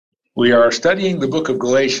We are studying the book of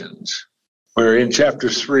Galatians. We're in chapter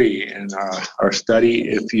 3 in our study.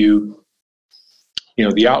 If the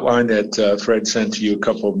outline that Fred sent to you a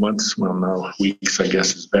couple of months, weeks, I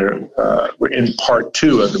guess is better. We're in part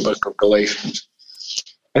 2 of the book of Galatians.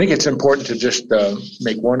 I think it's important to just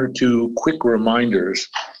make one or two quick reminders.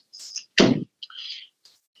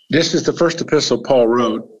 This is the first epistle Paul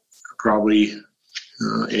wrote, probably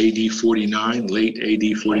AD 49, late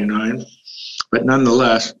AD 49. But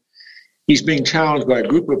nonetheless, he's being challenged by a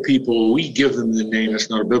group of people. We give them the name, it's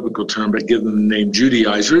not a biblical term, but give them the name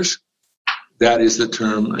Judaizers. That is the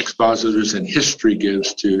term expositors in history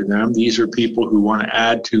gives to them. These are people who want to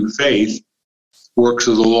add to faith works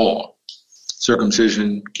of the law,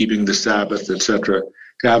 circumcision, keeping the Sabbath, etc.,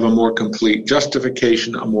 to have a more complete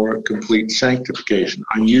justification, a more complete sanctification.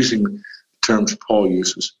 I'm using the terms Paul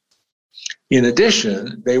uses. In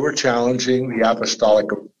addition, they were challenging the apostolic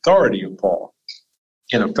authority of Paul,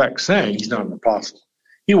 in effect saying he's not an apostle.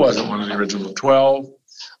 He wasn't one of the original 12.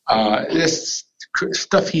 This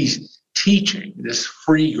stuff he's teaching, this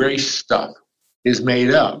free grace stuff, is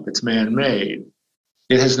made up. It's man-made.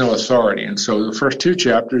 It has no authority. And so the first 2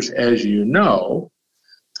 chapters, as you know,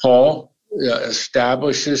 Paul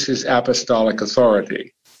establishes his apostolic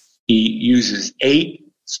authority. He uses 8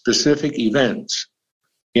 specific events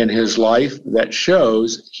in his life that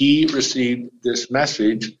shows he received this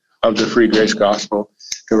message of the free grace gospel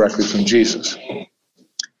directly from Jesus.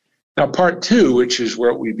 Now, part 2, which is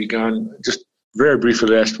where we begun just very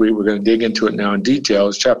briefly last week, we're going to dig into it now in detail,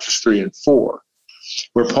 is chapters 3 and 4,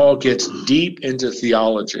 where Paul gets deep into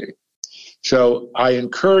theology. So I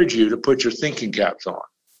encourage you to put your thinking caps on.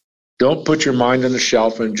 Don't put your mind on the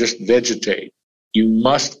shelf and just vegetate. You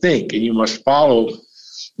must think, and you must follow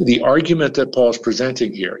the argument that Paul's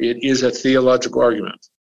presenting here. It is a theological argument.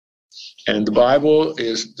 And the Bible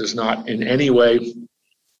does not in any way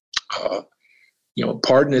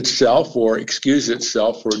pardon itself or excuse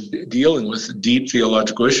itself for dealing with deep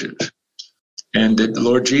theological issues. And the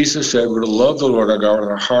Lord Jesus said, we're to love the Lord our God with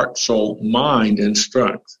our heart, soul, mind, and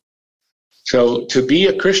strength. So to be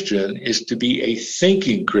a Christian is to be a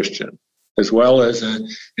thinking Christian, as well as a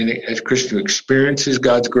Christian who experiences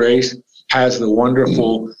God's grace, has the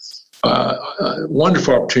wonderful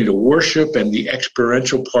opportunity to worship and the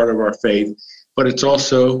experiential part of our faith, but it's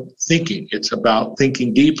also thinking. It's about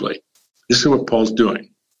thinking deeply. This is what Paul's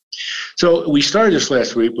doing. So we started this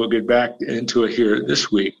last week. We'll get back into it here this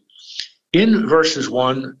week. In verses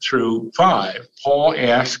 1 through 5, Paul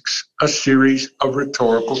asks a series of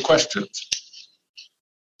rhetorical questions.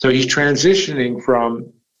 So he's transitioning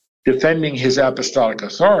from defending his apostolic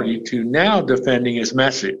authority to now defending his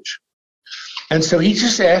message. And so he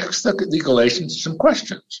just asks the Galatians some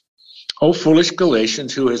questions. O foolish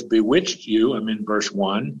Galatians, who has bewitched you? I'm in verse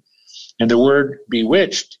 1. And the word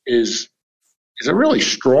bewitched is a really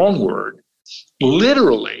strong word.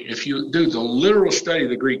 Literally, if you do the literal study of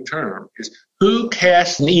the Greek term, is who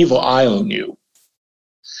cast an evil eye on you?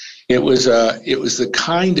 It was the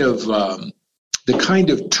kind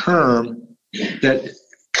of term that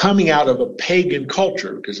coming out of a pagan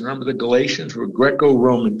culture, because remember the Galatians were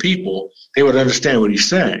Greco-Roman people, they would understand what he's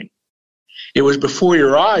saying. It was before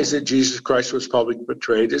your eyes that Jesus Christ was publicly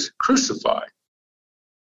portrayed as crucified.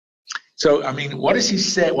 So, what does he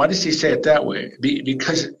say? Why does he say it that way?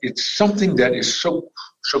 Because it's something that is so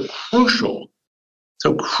crucial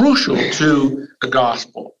to the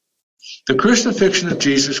gospel. The crucifixion of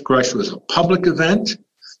Jesus Christ was a public event.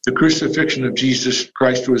 The crucifixion of Jesus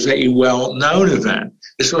Christ was a well-known event.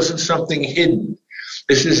 This wasn't something hidden.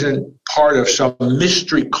 This isn't part of some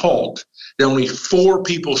mystery cult that only 4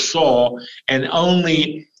 people saw and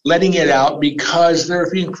only letting it out because they're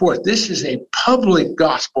being forced. This is a public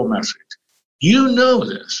gospel message. You know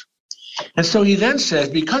this. And so he then says,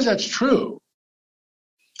 because that's true,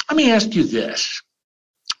 let me ask you this.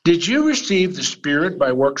 Did you receive the Spirit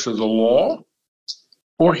by works of the law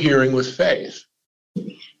or hearing with faith?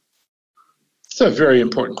 It's a very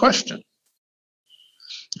important question.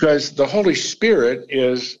 Because the Holy Spirit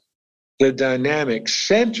is the dynamic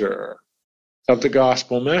center of the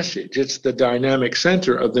gospel message. It's the dynamic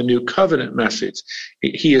center of the new covenant message.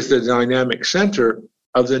 He is the dynamic center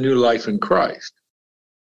of the new life in Christ.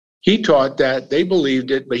 He taught that, they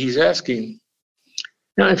believed it, but he's asking,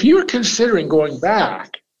 now if you were considering going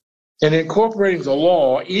back and incorporating the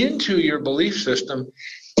law into your belief system,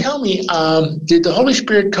 tell me, did the Holy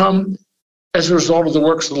Spirit come as a result of the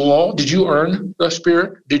works of the law? Did you earn the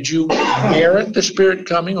Spirit? Did you merit the Spirit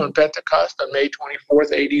coming on Pentecost on May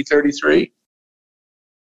 24th, AD 33?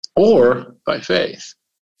 Or by faith?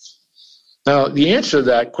 Now, the answer to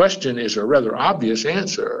that question is a rather obvious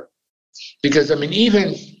answer, because,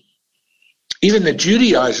 even even the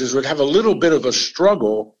Judaizers would have a little bit of a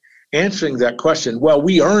struggle answering that question. Well,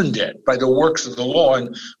 we earned it by the works of the law,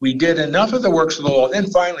 and we did enough of the works of the law. Then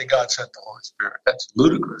finally God sent the Holy Spirit. That's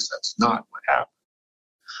ludicrous. That's not what happened.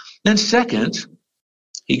 Then second,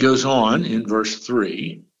 he goes on in verse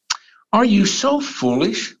 3, are you so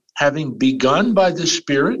foolish, having begun by the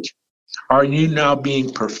Spirit? Are you now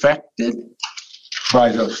being perfected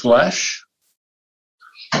by the flesh?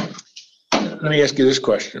 Let me ask you this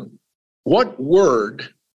question. What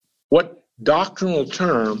word, what doctrinal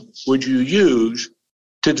term would you use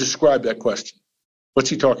to describe that question? What's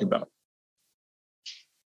he talking about?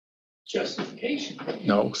 Justification.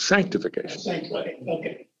 No, sanctification. Sanctification.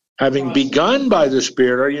 Okay. Having begun by the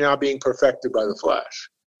Spirit, are you now being perfected by the flesh?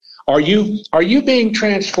 Are you being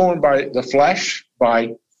transformed by the flesh?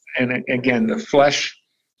 And again, the flesh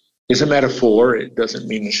is a metaphor. It doesn't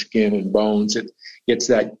mean the skin and bones. It's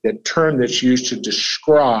that term that's used to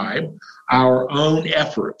describe our own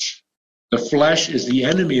efforts. The flesh is the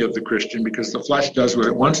enemy of the Christian because the flesh does what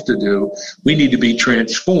it wants to do. We need to be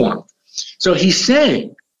transformed. So he's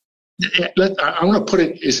saying, I want to put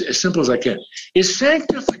it as simple as I can. Is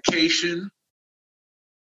sanctification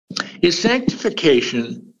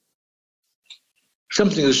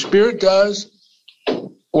something the Spirit does,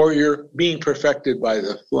 or you're being perfected by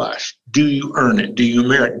the flesh? Do you earn it? Do you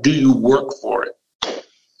merit? Do you work for it?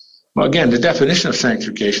 Well, again, the definition of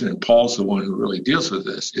sanctification, and Paul's the one who really deals with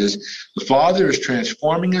this, is the Father is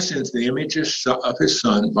transforming us into the image of His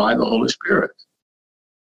Son by the Holy Spirit.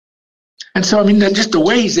 And so, I mean, just the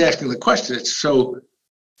way he's asking the question, it's so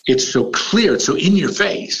clear, it's so in your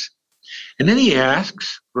face. And then he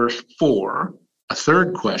asks, verse 4, a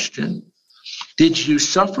third question. Did you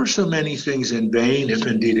suffer so many things in vain, if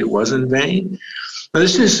indeed it was in vain? Now,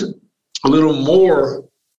 this is a little more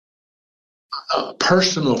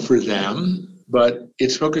personal for them, but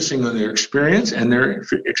it's focusing on their experience and their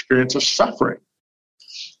experience of suffering.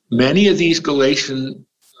 Many of these Galatian,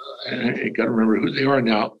 I got to remember who they are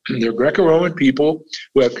now, they're Greco-Roman people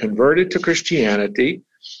who have converted to Christianity,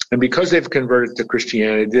 and because they've converted to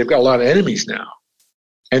Christianity, they've got a lot of enemies now.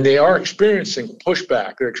 And they are experiencing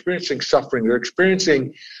pushback. They're experiencing suffering. They're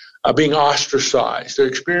experiencing being ostracized. They're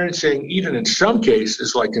experiencing, even in some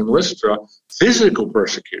cases, like in Lystra, physical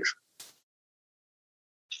persecution.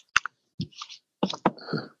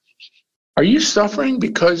 Are you suffering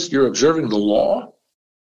because you're observing the law?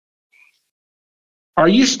 Are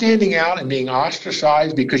you standing out and being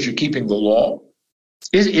ostracized because you're keeping the law?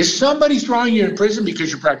 Is somebody throwing you in prison because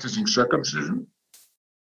you're practicing circumcision?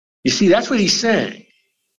 You see, that's what he's saying.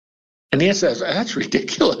 And the answer is, that's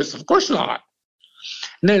ridiculous. Of course not.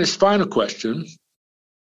 And then his final question,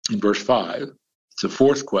 in verse 5, it's the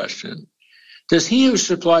fourth question. Does he who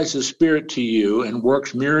supplies the Spirit to you and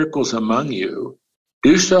works miracles among you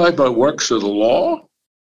do so by works of the law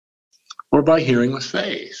or by hearing with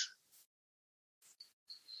faith?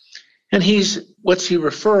 And what's he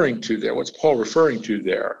referring to there? What's Paul referring to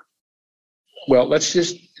there? Well,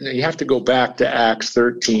 you have to go back to Acts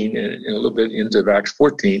 13 and a little bit into Acts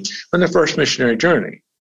 14 on the first missionary journey.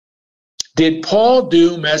 Did Paul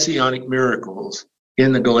do messianic miracles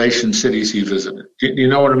in the Galatian cities he visited? Do you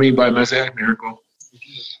know what I mean by messianic miracle?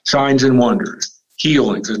 Signs and wonders,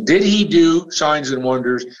 healings. Did he do signs and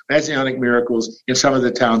wonders, messianic miracles in some of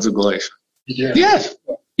the towns of Galatia? Yeah. Yes,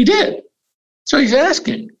 he did. So he's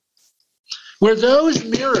asking, were those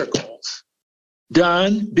miracles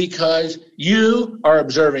done because you are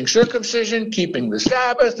observing circumcision, keeping the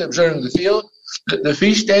Sabbath, observing the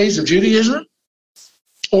feast days of Judaism,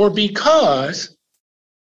 or because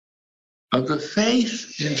of the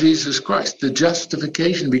faith in Jesus Christ, the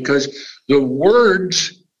justification, because the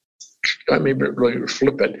words, let me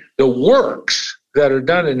flip it, the works that are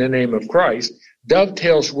done in the name of Christ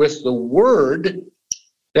dovetails with the word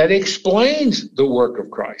that explains the work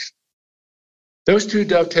of Christ. Those two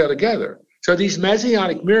dovetail together. So these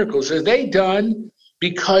messianic miracles, are they done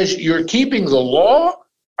because you're keeping the law?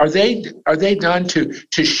 Are they done to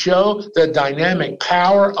show the dynamic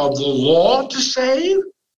power of the law to save?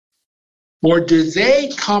 Or do they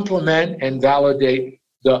complement and validate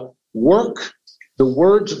the work, the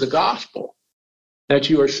words of the gospel, that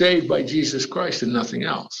you are saved by Jesus Christ and nothing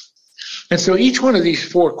else? And so each one of these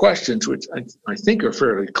four questions, which I think are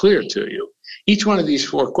fairly clear to you, each one of these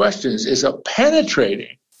four questions is a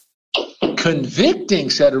penetrating, convicting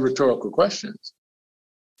set of rhetorical questions.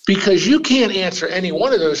 Because you can't answer any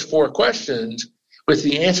one of those four questions with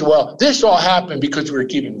the answer, well, this all happened because we were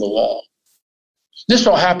keeping the law. This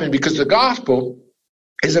all happened because the gospel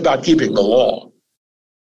is about keeping the law.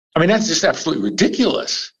 I mean, that's just absolutely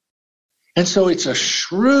ridiculous. And so it's a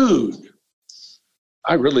shrewd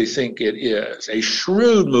I really think it is a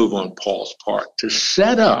shrewd move on Paul's part to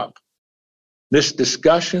set up this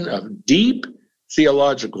discussion of deep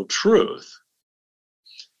theological truth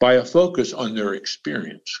by a focus on their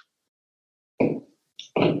experience.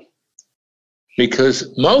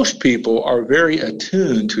 Because most people are very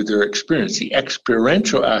attuned to their experience, the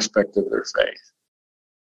experiential aspect of their faith.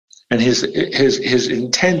 And his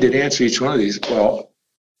intended answer to each one of these, well,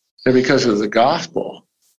 they're because of the gospel,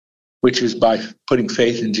 which is by putting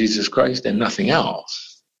faith in Jesus Christ and nothing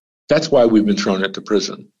else. That's why we've been thrown into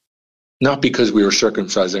prison. Not because we were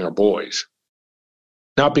circumcising our boys.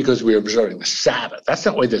 Not because we were observing the Sabbath. That's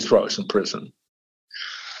not why they throw us in prison.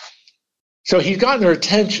 So he's gotten their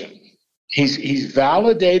attention. He's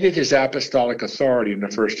validated his apostolic authority in the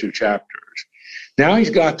first two chapters. Now he's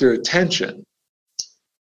got their attention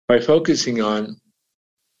by focusing on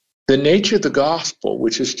the nature of the gospel,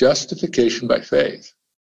 which is justification by faith.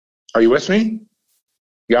 Are you with me?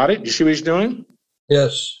 Got it? You see what he's doing?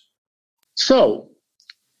 Yes. So,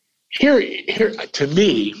 here, to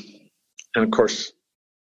me, and of course,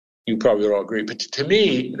 you probably would all agree, but to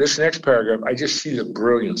me, this next paragraph, I just see the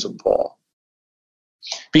brilliance of Paul.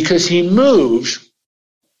 Because he moves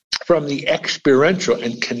from the experiential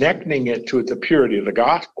and connecting it to the purity of the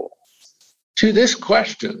gospel to this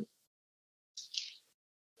question.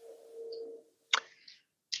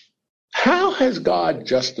 How has God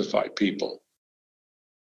justified people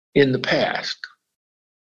in the past?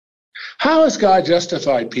 How has God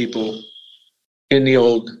justified people in the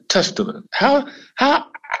Old Testament? How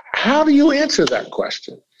do you answer that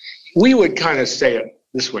question? We would kind of say it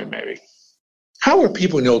this way, maybe. How were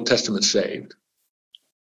people in the Old Testament saved?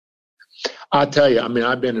 I'll tell you, I mean,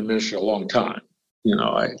 I've been in ministry a long time. You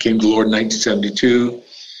know, I came to the Lord in 1972,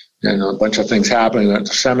 and a bunch of things happened. I went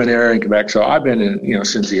to seminary and came back. So I've been in,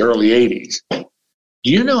 since the early 80s. Do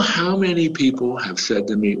you know how many people have said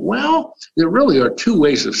to me, well, there really are two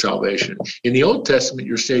ways of salvation. In the Old Testament,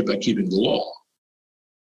 you're saved by keeping the law.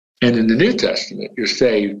 And in the New Testament, you're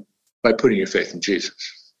saved by putting your faith in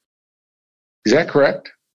Jesus. Is that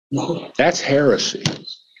correct? No. That's heresy.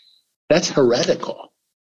 That's heretical.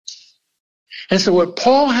 And so what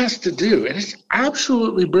Paul has to do, and it's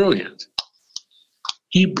absolutely brilliant,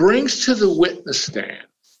 he brings to the witness stand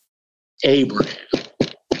Abraham.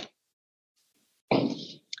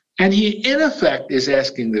 And he, in effect, is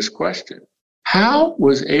asking this question. How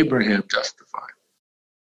was Abraham justified?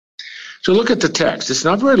 So look at the text. It's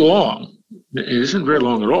not very long. It isn't very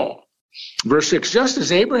long at all. Verse 6, just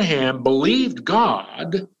as Abraham believed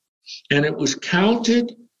God, and it was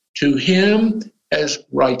counted to him as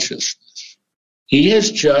righteousness. He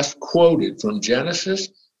has just quoted from Genesis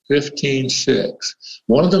 15:6,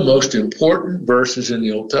 one of the most important verses in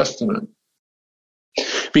the Old Testament.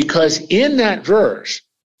 Because in that verse,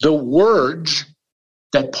 the words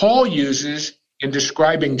that Paul uses in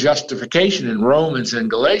describing justification in Romans and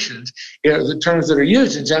Galatians are the terms that are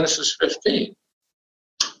used in Genesis 15.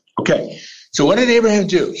 Okay, so what did Abraham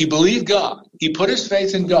do? He believed God. He put his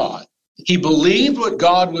faith in God. He believed what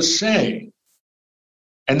God was saying.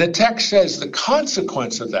 And the text says the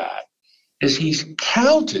consequence of that is he's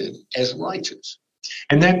counted as righteous.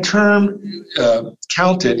 And that term,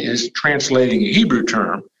 counted, is translating a Hebrew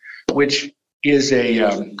term, which is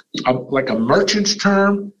like a merchant's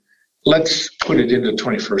term. Let's put it into the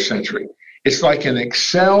 21st century. It's like an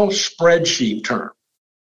Excel spreadsheet term.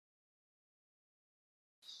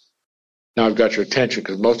 Now I've got your attention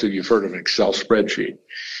because most of you have heard of an Excel spreadsheet.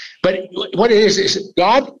 But what it is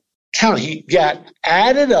God counted. He got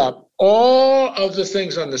added up all of the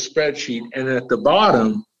things on the spreadsheet, and at the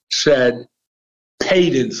bottom said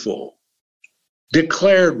paid in full,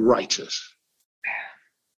 declared righteous.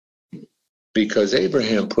 Because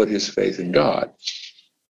Abraham put his faith in God.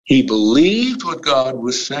 He believed what God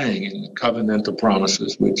was saying in the covenantal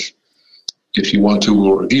promises, which, if you want to,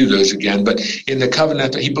 we'll review those again. But in the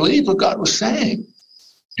covenant, he believed what God was saying.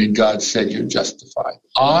 And God said, you're justified.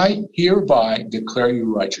 I hereby declare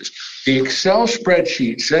you righteous. The Excel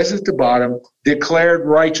spreadsheet says at the bottom, declared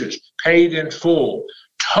righteous, paid in full,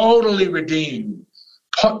 totally redeemed.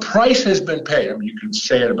 Price has been paid. I mean, you can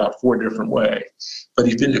say it about 4 different ways, but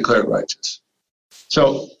he's been declared righteous.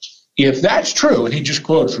 So if that's true, and he just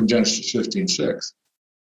quoted from Genesis 15:6,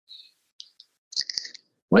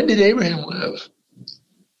 when did Abraham live?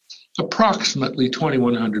 Approximately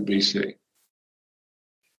 2100 BC.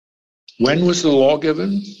 When was the law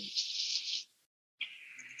given?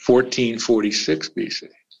 1446 BC.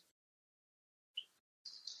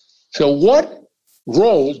 So what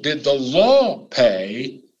role did the law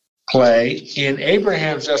play in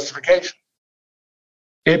Abraham's justification?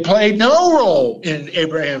 It played no role in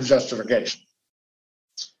Abraham's justification.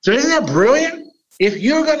 So isn't that brilliant? If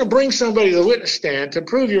you're going to bring somebody to the witness stand to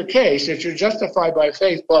prove your case that you're justified by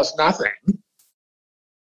faith plus nothing,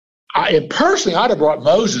 personally, I'd have brought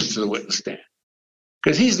Moses to the witness stand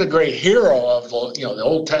because he's the great hero of the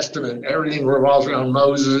Old Testament. Everything revolves around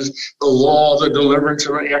Moses, the law, the deliverance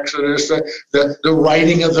of Exodus, the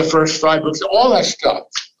writing of the first 5 books, all that stuff.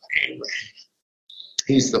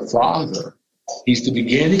 He's the father. He's the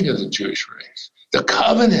beginning of the Jewish race. The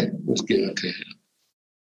covenant was given to him.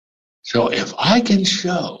 So if I can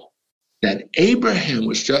show that Abraham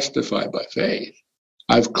was justified by faith,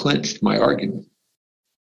 I've clinched my argument.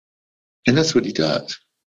 And that's what he does.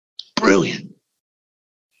 Brilliant.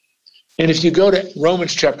 And if you go to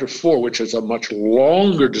Romans chapter 4, which is a much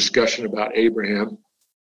longer discussion about Abraham,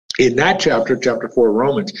 in that chapter 4 of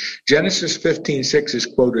Romans, Genesis 15:6 is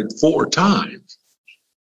quoted 4 times.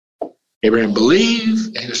 Abraham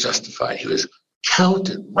believed and he was justified. He was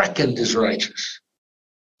counted, reckoned as righteous.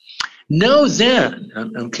 Know then,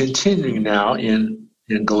 I'm continuing now in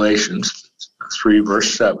Galatians 3,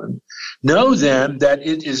 verse 7. Know then that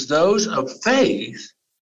it is those of faith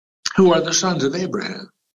who are the sons of Abraham.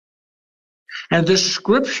 And the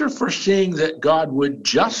scripture foreseeing that God would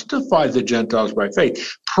justify the Gentiles by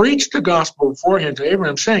faith preached the gospel beforehand to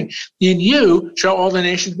Abraham, saying, in you shall all the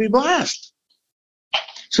nations be blessed.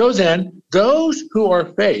 So then, those who are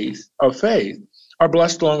of faith are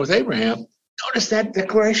blessed along with Abraham. Notice that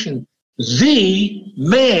declaration. The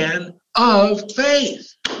man of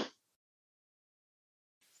faith.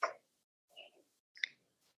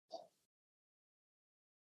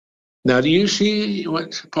 Now, do you see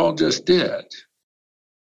what Paul just did?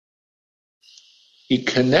 He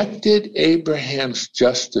connected Abraham's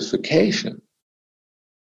justification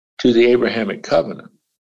to the Abrahamic Covenant.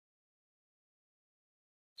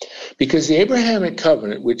 Because the Abrahamic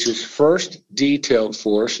Covenant, which is first detailed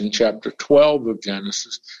for us in chapter 12 of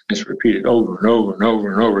Genesis, is repeated over and over and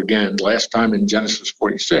over and over again, last time in Genesis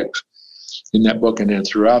 46, in that book, and then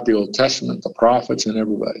throughout the Old Testament, the prophets and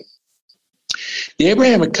everybody. The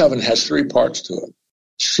Abrahamic Covenant has 3 parts to it: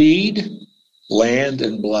 seed, land,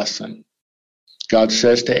 and blessing. God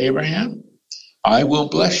says to Abraham, I will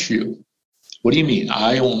bless you. What do you mean?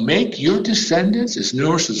 I will make your descendants as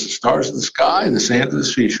numerous as the stars of the sky and the sand of the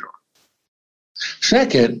seashore.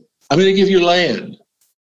 Second, I'm going to give you land.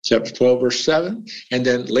 Chapter 12, verse 7. And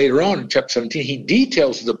then later on in chapter 17, he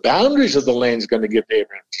details the boundaries of the land he's going to give to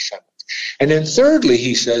Abraham's descendants. And then thirdly,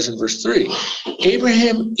 he says in verse 3,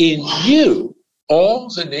 Abraham, in you, all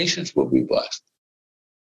the nations will be blessed.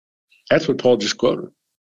 That's what Paul just quoted.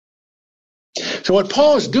 So what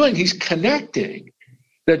Paul is doing, he's connecting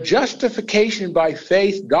the justification by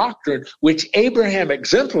faith doctrine, which Abraham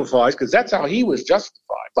exemplifies, because that's how he was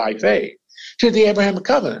justified by faith, to the Abrahamic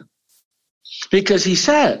Covenant. Because he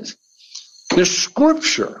says, the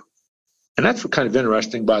scripture, and that's kind of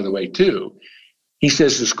interesting, by the way, too. He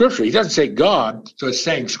says the scripture, he doesn't say God, so it's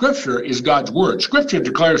saying scripture is God's word. Scripture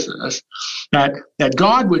declares this, that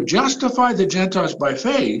God would justify the Gentiles by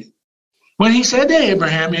faith when he said to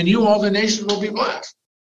Abraham, in you all the nations will be blessed.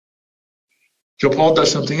 So Paul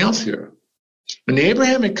does something else here. When the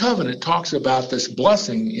Abrahamic Covenant talks about this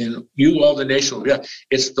blessing in you all the nations will be blessed,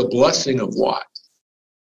 it's the blessing of what?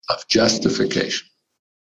 Of justification.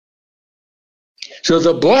 So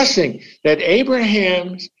the blessing that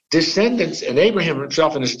Abraham's descendants and Abraham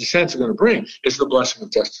himself and his descendants are going to bring is the blessing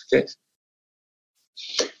of justification.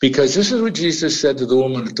 Because this is what Jesus said to the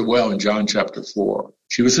woman at the well in John chapter 4.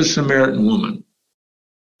 She was a Samaritan woman.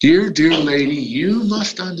 Dear lady, you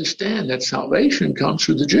must understand that salvation comes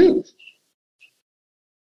through the Jews.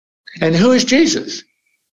 And who is Jesus?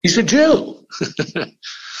 He's a Jew.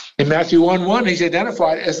 In Matthew 1:1, he's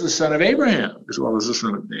identified as the son of Abraham, as well as the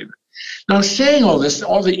son of David. Now, saying all this,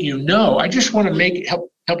 all that you know, I just want to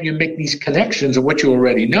help you make these connections of what you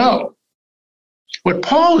already know. What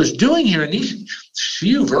Paul is doing here in these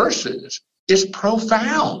few verses is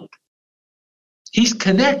profound. He's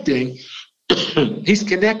connecting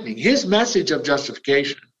his message of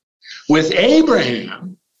justification with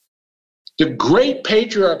Abraham, the great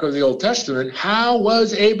patriarch of the Old Testament. How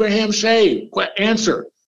was Abraham saved? Answer,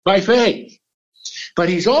 by faith. But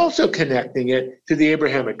he's also connecting it to the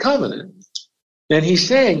Abrahamic Covenant. And he's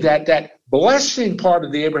saying that blessing part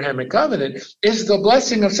of the Abrahamic Covenant is the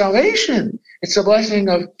blessing of salvation. It's the blessing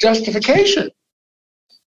of justification.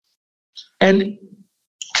 And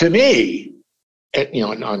to me,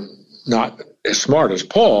 I'm not as smart as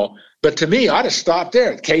Paul, but to me, I'd have stopped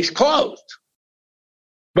there. Case closed.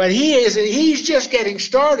 But he's just getting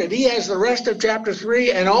started. He has the rest of chapter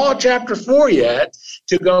 3 and all chapter 4 yet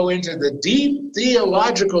to go into the deep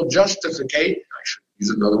theological justification. I shouldn't use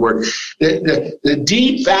another word, the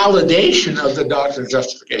deep validation of the doctrine of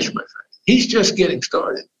justification by faith. He's just getting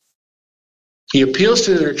started. He appeals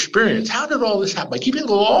to their experience. How did all this happen? By keeping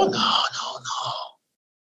the law? No.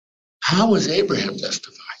 How was Abraham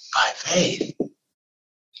justified? By faith.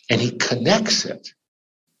 And he connects it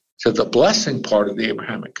to the blessing part of the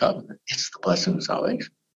Abrahamic Covenant. It's the blessing of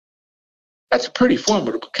salvation. That's a pretty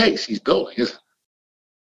formidable case he's building, isn't it?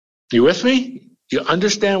 You with me? You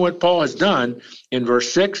understand what Paul has done in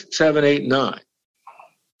verse 6, 7, 8, 9.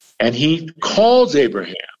 And he calls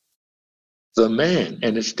Abraham the man,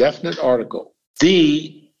 and it's definite article,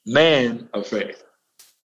 the man of faith.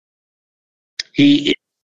 He is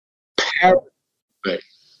parallel faith.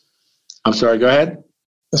 I'm sorry, go ahead.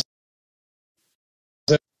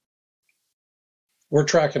 We're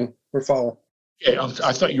tracking. We're following. Yeah,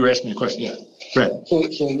 I thought you were asking me a question. Yeah, Fred.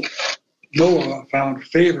 So Noah found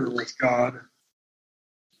favor with God,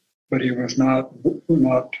 but he was not. He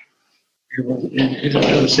didn't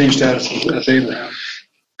have the same status as Abraham.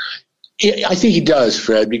 Yeah, I think he does,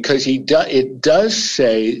 Fred, because it does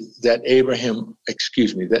say that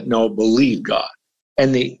that Noah believed God.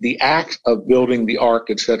 And the act of building the ark,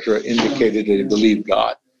 etc., indicated that he believed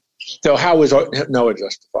God. So how was Noah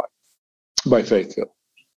justified? By faith, Phil.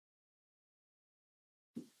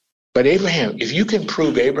 But Abraham, if you can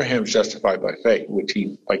prove Abraham's justified by faith, which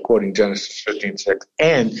he, by quoting Genesis 15:6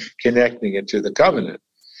 and connecting it to the covenant,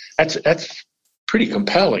 that's a pretty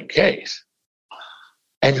compelling case.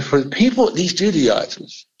 And for the people, these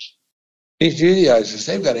Judaizers,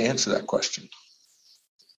 they've got to answer that question.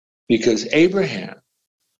 Because Abraham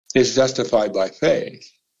is justified by faith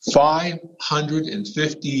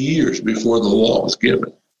 550 years before the law was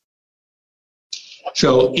given.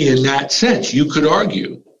 So in that sense, you could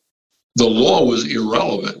argue the law was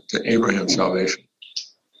irrelevant to Abraham's salvation.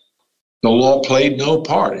 The law played no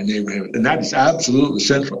part in Abraham, and that is absolutely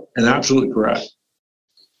central and absolutely correct.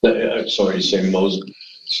 I'm sorry to say Moses.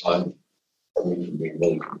 I'm being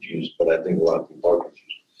really confused, but I think a lot of people are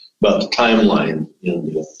confused about the timeline in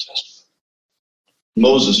the Old Testament.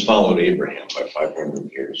 Moses followed Abraham by 500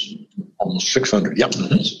 years. Almost 600, yep,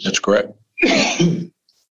 that's correct.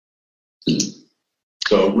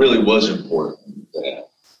 So it really was important that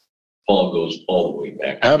Paul goes all the way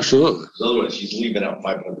back. Absolutely. Otherwise, he's leaving out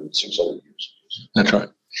 500, 600 years. That's right.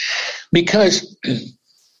 Because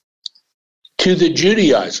to the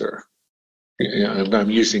Judaizer, I'm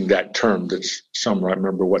using that term that's some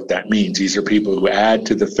remember what that means. These are people who add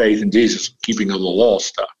to the faith in Jesus, keeping of the law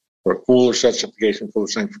stuff, or full of justification, full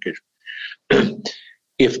of sanctification.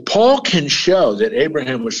 If Paul can show that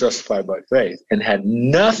Abraham was justified by faith and had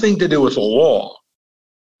nothing to do with the law,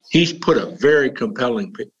 he's put a very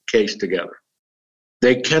compelling case together.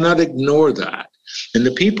 They cannot ignore that. And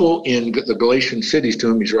the people in the Galatian cities to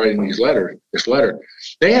whom he's writing this letter,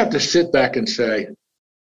 they have to sit back and say,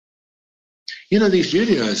 these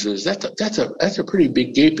Judaizers, that's a pretty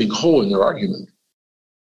big gaping hole in their argument.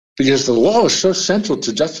 Because the law is so central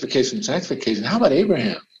to justification and sanctification. How about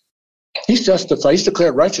Abraham? He's justified, he's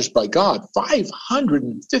declared righteous by God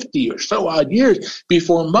 550 or so odd years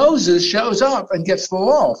before Moses shows up and gets the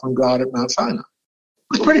law from God at Mount Sinai.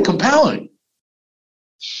 It's pretty compelling.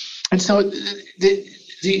 And so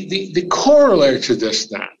the corollary to this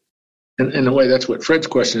then, and in a way that's what Fred's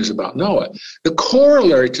question is about Noah, the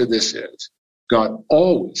corollary to this is God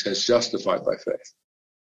always has justified by faith.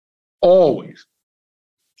 Always.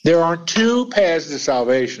 There are two paths to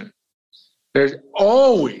salvation. There's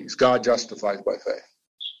always God justifies by faith.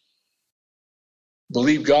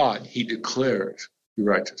 Believe God, he declares you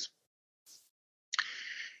righteous.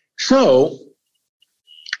 So,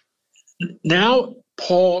 now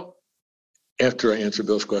Paul, after I answer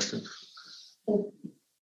Bill's question.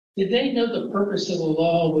 Did they know the purpose of the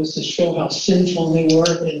law was to show how sinful they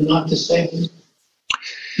were and not to save them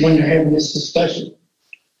when they're having this discussion?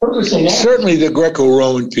 Purpose of law. Certainly the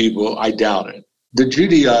Greco-Roman people, I doubt it. The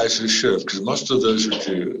Judaizers should have, because most of those are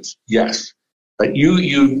Jews. Yes. But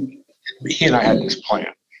he and I had this plan.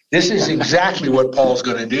 This is exactly what Paul's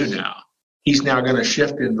going to do now. He's now going to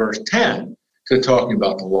shift in verse 10 to talking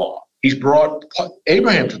about the law. He's brought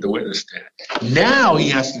Abraham to the witness stand. Now he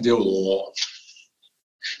has to deal with the law.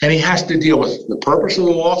 And he has to deal with the purpose of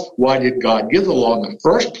the law. Why did God give the law in the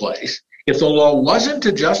first place? If the law wasn't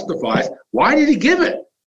to justify, why did he give it?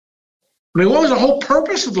 I mean, what was the whole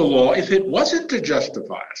purpose of the law if it wasn't to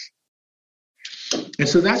justify us? And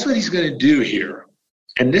so that's what he's going to do here.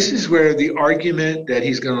 And this is where the argument that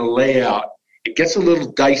he's going to lay out, it gets a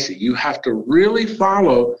little dicey. You have to really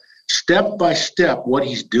follow step by step what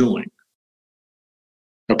he's doing.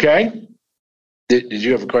 Okay? Did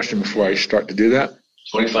you have a question before I start to do that?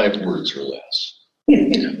 25 words or less.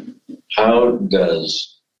 How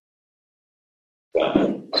does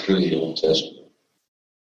God, through the Old Testament,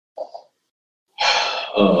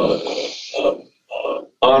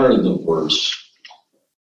 honor the verse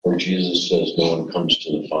where Jesus says no one comes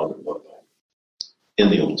to the Father but by him in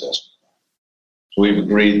the Old Testament? We've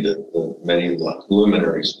agreed that the many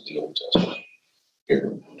luminaries of the Old Testament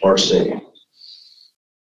here are saved.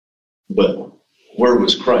 But where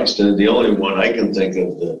was Christ? And the only one I can think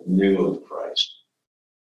of that knew of Christ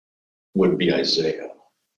would be Isaiah.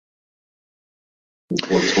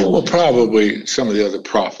 Well, probably some of the other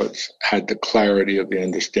prophets had the clarity of the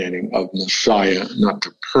understanding of Messiah, not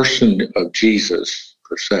the person of Jesus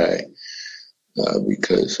per se,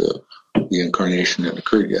 because of the incarnation that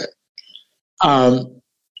occurred yet.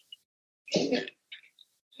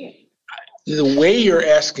 The way you're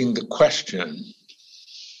asking the question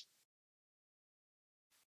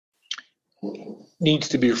needs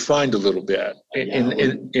to be refined a little bit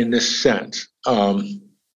in this sense.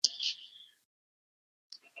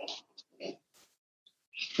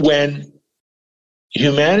 When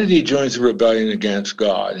humanity joins the rebellion against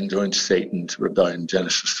God and joins Satan's rebellion,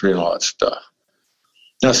 Genesis 3 and all that stuff,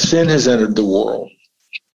 now sin has entered the world.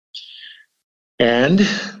 And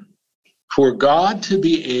for God to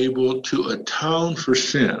be able to atone for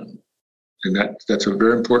sin, and that's a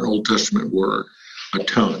very important Old Testament word,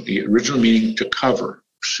 atone, the original meaning to cover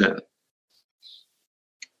sin,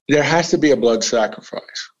 there has to be a blood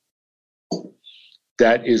sacrifice.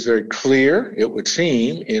 That is very clear, it would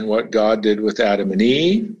seem, in what God did with Adam and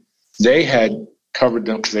Eve. They had covered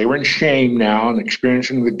them because they were in shame now and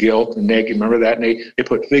experiencing the guilt and naked. Remember that? And they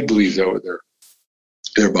put fig leaves over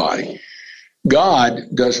their body. God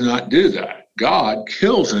does not do that. God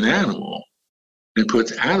kills an animal and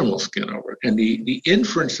puts animal skin over it. And the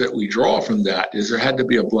inference that we draw from that is there had to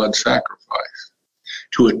be a blood sacrifice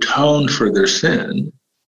to atone for their sin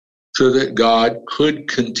so that God could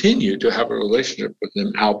continue to have a relationship with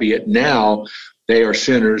them, albeit now they are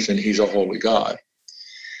sinners and he's a holy God.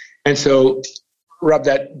 And so, Rob,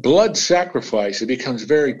 that blood sacrifice, it becomes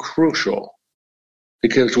very crucial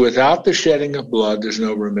because without the shedding of blood, there's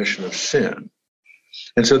no remission of sin.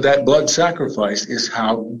 And so that blood sacrifice is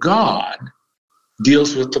how God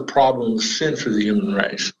deals with the problem of sin for the human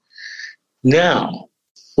race. Now,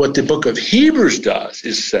 what the book of Hebrews does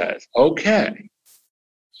is says, okay,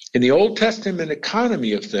 in the Old Testament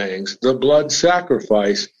economy of things, the blood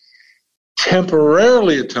sacrifice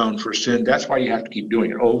temporarily atoned for sin. That's why you have to keep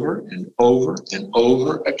doing it over and over and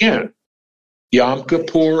over again. Yom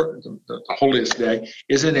Kippur, the holiest day,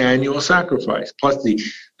 is an annual sacrifice, plus the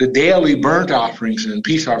daily burnt offerings and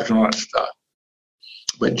peace offerings and all that stuff.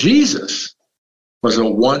 But Jesus was a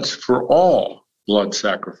once-for-all blood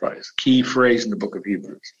sacrifice, key phrase in the book of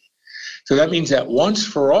Hebrews. So that means that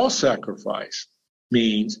once-for-all sacrifice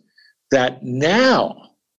means that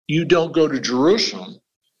now you don't go to Jerusalem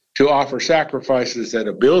to offer sacrifices at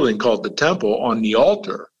a building called the temple on the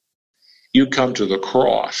altar. You come to the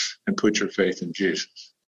cross and put your faith in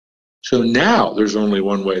Jesus. So now there's only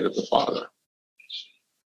one way to the Father.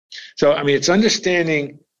 So, I mean, it's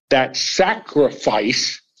understanding that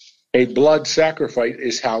sacrifice, a blood sacrifice,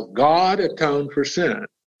 is how God atoned for sin.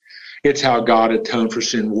 It's how God atoned for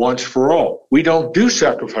sin once for all. We don't do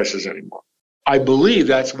sacrifices anymore. I believe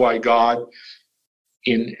that's why God,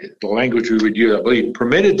 in the language we would use, I believe,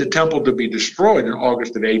 permitted the temple to be destroyed in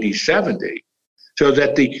August of AD 70. So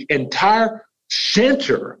that the entire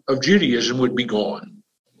center of Judaism would be gone.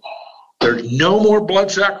 There's no more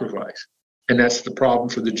blood sacrifice. And that's the problem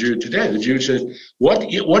for the Jew today. The Jew says, what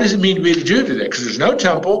does it mean to be a Jew today? Because there's no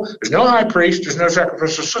temple, there's no high priest, there's no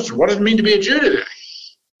sacrificial system. What does it mean to be a Jew today?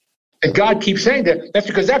 And God keeps saying that. That's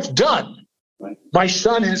because that's done. My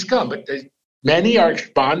son has come. But many are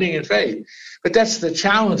responding in faith. But that's the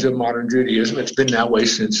challenge of modern Judaism. It's been that way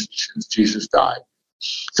since Jesus died.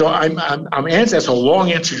 So I'm answering. That's a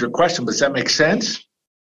long answer to your question, but does that make sense?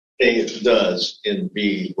 A, it does, and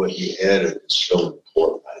B, what you added is so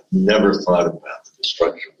important. I've never thought about the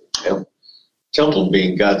destruction of the temple. Temple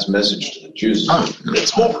being God's message to the Jews.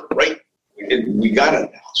 It's over, right? We got it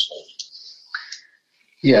now. So.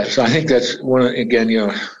 Yeah, so I think that's one of, again,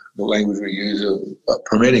 the language we use of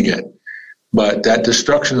permitting it. But that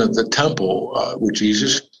destruction of the temple, which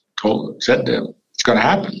Jesus said to them, it's going to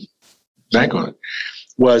happen. Bank on it.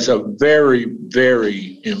 Was a very,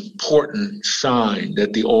 very important sign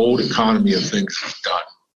that the old economy of things was done.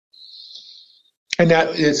 And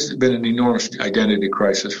that it's been an enormous identity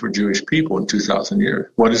crisis for Jewish people in 2,000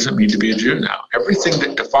 years. What does it mean to be a Jew now? Everything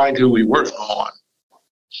that defined who we were is gone.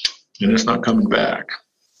 And it's not coming back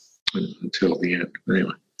until the end.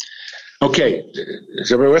 Anyway. Okay,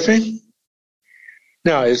 is everybody with me?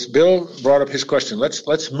 Now, as Bill brought up his question,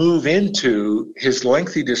 let's move into his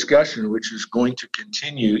lengthy discussion, which is going to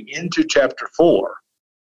continue into chapter 4,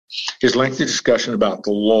 his lengthy discussion about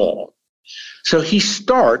the law. So he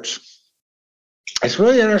starts, it's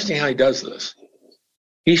really interesting how he does this.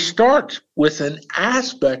 He starts with an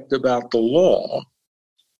aspect about the law.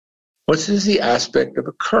 What is the aspect of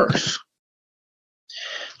a curse?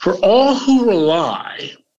 For all who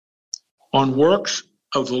rely on works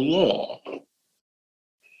of the law,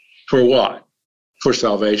 for what? For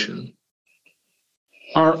salvation,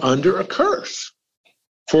 are under a curse.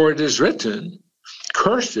 For it is written,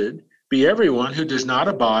 cursed be everyone who does not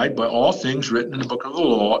abide by all things written in the book of the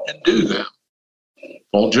law and do them.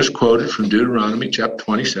 Paul just quoted from Deuteronomy chapter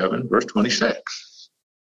 27, verse 26.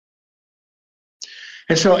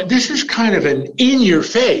 And so this is kind of an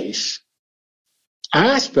in-your-face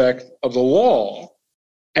aspect of the law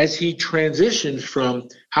as he transitions from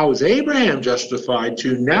how is Abraham justified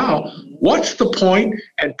to now what's the point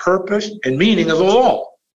and purpose and meaning of the law.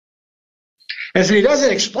 And so he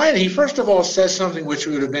doesn't explain it. He first of all says something which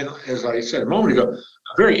would have been, as I said a moment ago,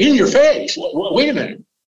 very in your face. Wait a minute.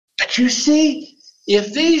 But you see,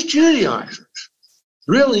 if these Judaizers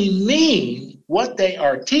really mean what they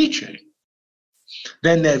are teaching,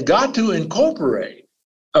 then they've got to incorporate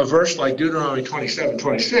a verse like Deuteronomy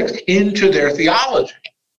 27:26 into their theology.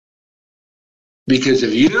 Because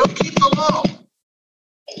if you don't keep the law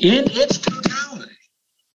in its totality,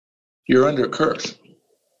 you're under a curse.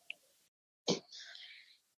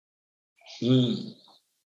 And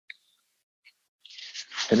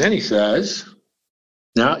then he says,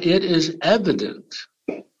 now it is evident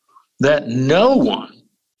that no one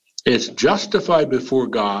is justified before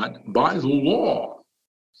God by the law,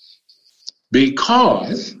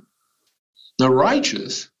 because the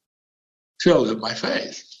righteous shall live by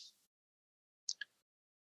faith.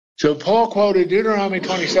 So Paul quoted Deuteronomy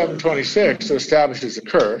 27:26 to establish the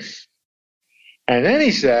curse. And then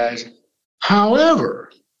he says,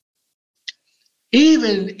 however,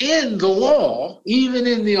 even in the law, even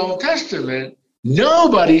in the Old Testament,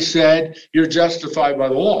 nobody said you're justified by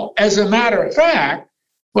the law. As a matter of fact,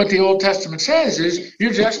 what the Old Testament says is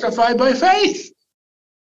you're justified by faith.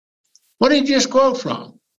 What did he just quote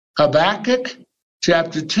from? Habakkuk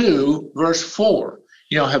chapter 2, verse 4.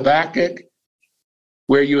 You know, Habakkuk,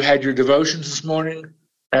 where you had your devotions this morning,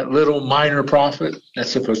 that little minor prophet,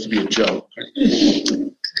 that's supposed to be a joke.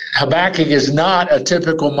 Habakkuk is not a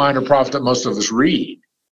typical minor prophet that most of us read.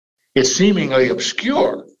 It's seemingly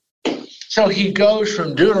obscure. So he goes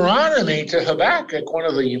from Deuteronomy to Habakkuk, one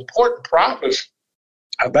of the important prophets.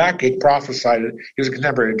 Habakkuk prophesied, he was a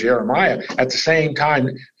contemporary of Jeremiah, at the same time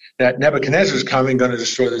that Nebuchadnezzar is coming, going to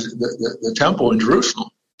destroy the temple in Jerusalem.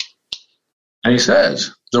 And he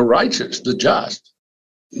says, the righteous, the just,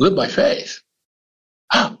 live by faith.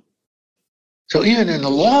 So even in the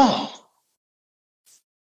law,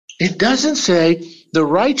 it doesn't say the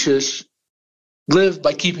righteous live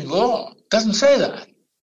by keeping the law. It doesn't say that.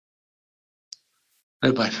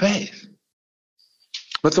 Live by faith.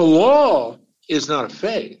 But the law is not of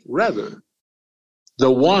faith. Rather,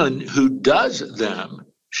 the one who does them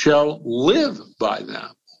shall live by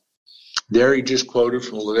them. There he just quoted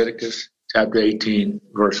from Leviticus chapter 18,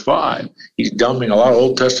 verse 5. He's dumping a lot of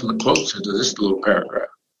Old Testament quotes into this little paragraph.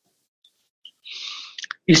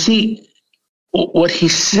 You see, what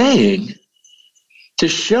he's saying to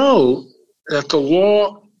show that the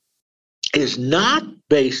law is not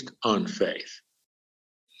based on faith.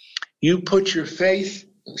 You put your faith,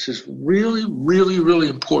 this is really, really, really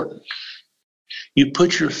important. You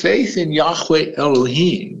put your faith in Yahweh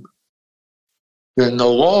Elohim, then the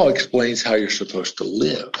law explains how you're supposed to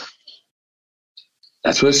live.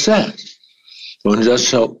 That's what it says. One just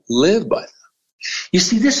shall live by them. You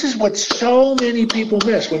see, this is what so many people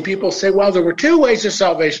miss. When people say, well, there were two ways of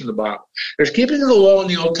salvation in the Bible. There's keeping the law in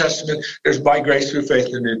the Old Testament. There's by grace through faith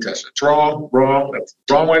in the New Testament. It's wrong. That's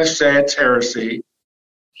the wrong way to say it. It's heresy.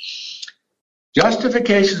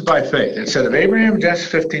 Justification is by faith. Instead of Abraham,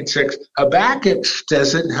 Genesis 15:6, Habakkuk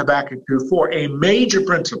says it in Habakkuk 2:4, a major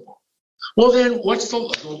principle. Well, then, what's the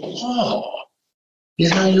law? The law is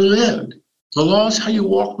how you live. The law is how you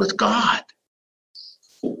walk with God.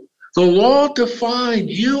 The law defined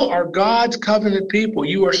you are God's covenant people.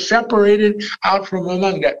 You are separated out from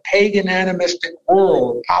among that pagan animistic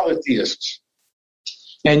world of polytheists.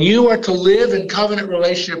 And you are to live in covenant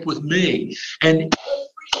relationship with me. And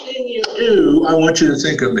everything you do, I want you to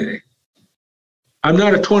think of me. I'm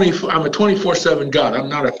a 24/7 God. I'm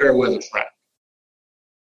not a fair weather friend.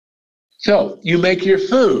 So you make your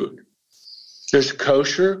food. There's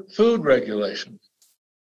kosher food regulations.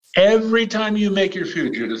 Every time you make your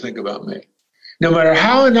food, you're to think about me. No matter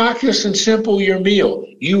how innocuous and simple your meal,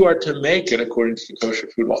 you are to make it according to the kosher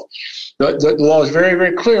food law. The law is very,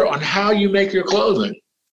 very clear on how you make your clothing.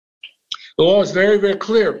 The law is very, very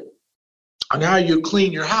clear on how you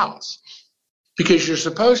clean your house. Because you're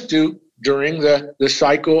supposed to, during the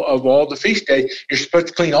cycle of all the feast days, you're supposed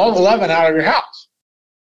to clean all the leaven out of your house.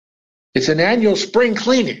 It's an annual spring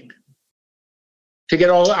cleaning. To get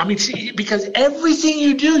all, because everything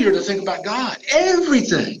you do, you're to think about God.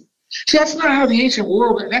 Everything. See, that's not how the ancient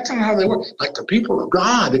world, that's not how they work. Like the people of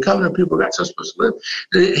God, the covenant people of God, are supposed to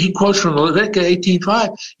live. He quotes from Leviticus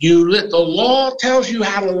 18:5, the law tells you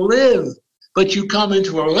how to live, but you come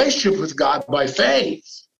into a relationship with God by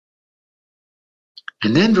faith.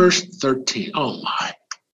 And then verse 13, oh my,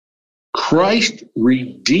 Christ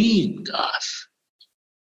redeemed us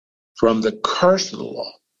from the curse of the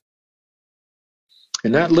law.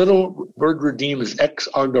 And that little word redeem is ex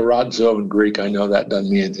agorazo in Greek. I know that doesn't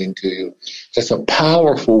mean anything to you. That's a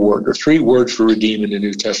powerful word. There are 3 words for redeem in the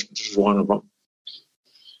New Testament. This is one of them.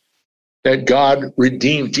 That God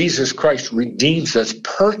redeems, Jesus Christ redeems us,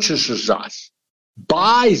 purchases us,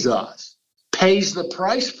 buys us, pays the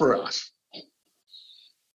price for us.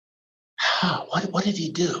 How? What did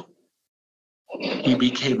he do? He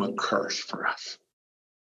became a curse for us.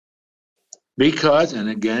 Because, and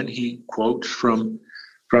again, he quotes from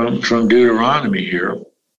Deuteronomy here,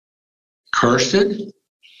 cursed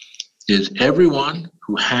is everyone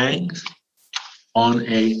who hangs on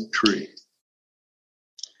a tree.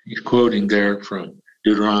 He's quoting there from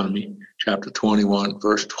Deuteronomy chapter 21,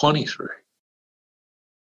 verse 23.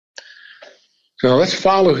 So let's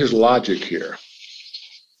follow his logic here.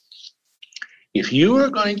 If you are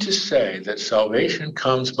going to say that salvation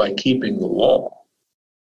comes by keeping the law,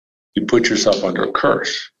 you put yourself under a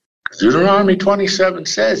curse. Deuteronomy 27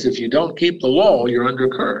 says if you don't keep the law, you're under a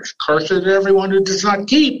curse. Cursed is everyone who does not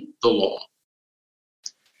keep the law.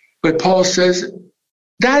 But Paul says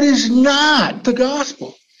that is not the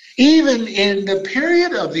gospel. Even in the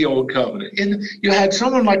period of the Old Covenant, you had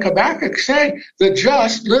someone like Habakkuk saying, the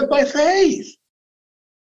just live by faith.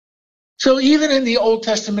 So even in the Old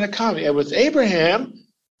Testament economy, and with Abraham,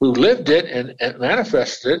 who lived it and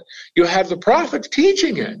manifested it, you have the prophets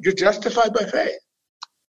teaching it. You're justified by faith.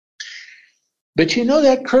 But you know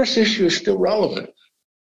that curse issue is still relevant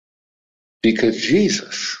because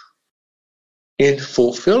Jesus, in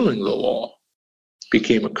fulfilling the law,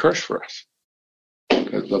 became a curse for us.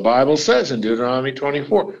 Because the Bible says in Deuteronomy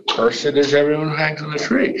 24, cursed is everyone who hangs on a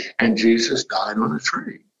tree. And Jesus died on a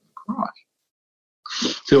tree, on the cross.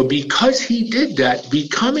 So because he did that,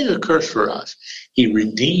 becoming a curse for us, he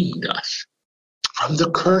redeemed us from the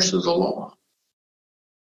curse of the law.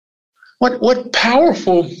 What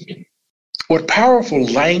powerful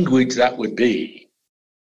language that would be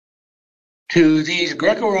to these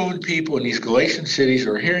Greco-Roman people in these Galatian cities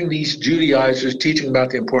who are hearing these Judaizers teaching about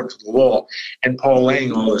the importance of the law and Paul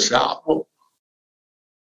laying all this out. Well,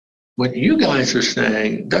 what you guys are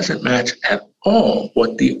saying doesn't match at all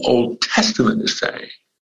what the Old Testament is saying.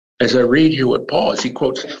 As I read here what Paul is, he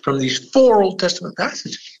quotes from these 4 Old Testament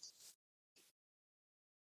passages.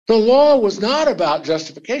 The law was not about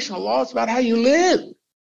justification. The law is about how you live.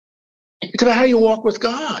 It's about how you walk with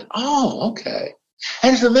God. Oh, okay.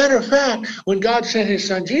 And as a matter of fact, when God sent his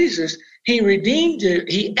son Jesus, he redeemed it.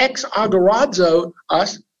 He ex agorazo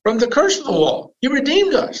us from the curse of the law. He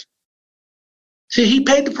redeemed us. See, he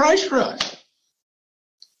paid the price for us.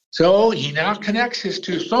 So he now connects his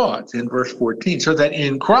 2 thoughts in verse 14, so that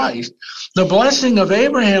in Christ, the blessing of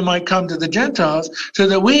Abraham might come to the Gentiles, so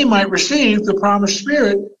that we might receive the promised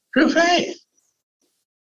Spirit through faith.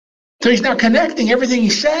 So he's now connecting everything he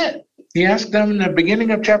said. He asked them in the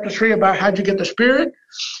beginning of chapter 3 about how'd you get the Spirit.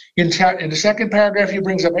 In the second paragraph, he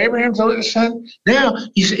brings up Abraham's son. Now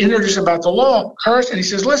he's introduced about the law, curse, and he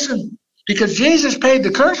says, listen, because Jesus paid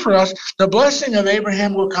the curse for us, the blessing of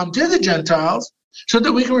Abraham will come to the Gentiles so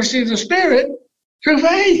that we can receive the Spirit through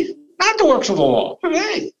faith, not the works of the law, through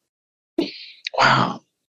faith. Wow.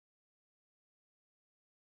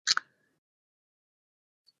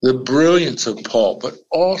 The brilliance of Paul, but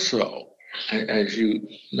also, as you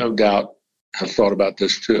no doubt have thought about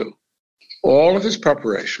this too, all of his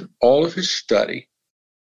preparation, all of his study,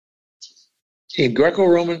 in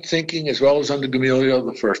Greco-Roman thinking as well as under Gamaliel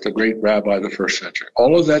I, the great rabbi of the first century,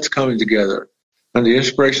 all of that's coming together under the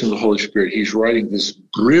inspiration of the Holy Spirit. He's writing this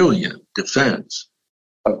brilliant defense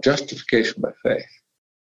of justification by faith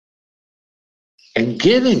and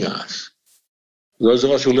giving us, those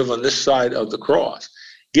of us who live on this side of the cross,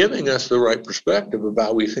 giving us the right perspective about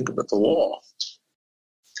how we think about the law,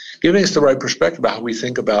 giving us the right perspective about how we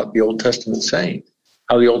think about the Old Testament saint,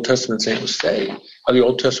 how the Old Testament saint was saved, how the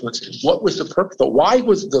Old Testament saint, what was the purpose, why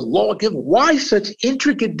was the law given, why such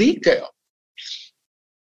intricate detail?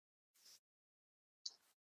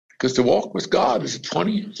 Because to walk with God is a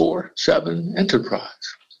 24/7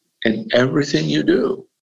 enterprise. And everything you do,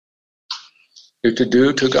 you're to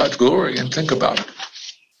do to God's glory, and think about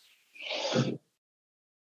it.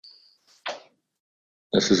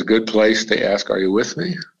 This is a good place to ask, are you with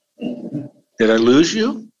me? Did I lose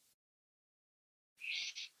you?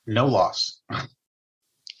 No loss.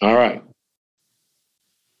 All right.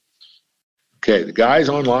 Okay, the guys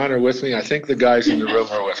online are with me. I think the guys in the room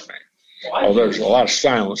are with me. Oh, there's a lot of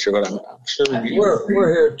silence here, but I'm assuming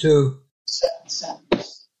We're here too.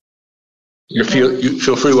 you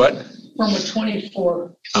feel free what? From a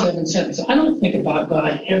 24/7 sentence. I don't think about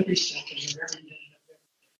God every second of every day.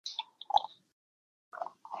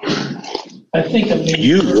 I think of me.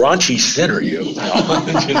 You raunchy sinner, you.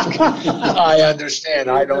 I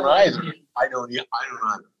understand. I don't either. I don't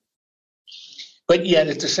either. But yet,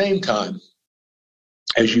 at the same time,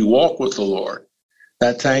 as you walk with the Lord,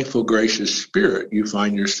 that thankful, gracious spirit, you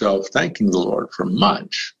find yourself thanking the Lord for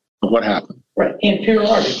much of what happened. Right, and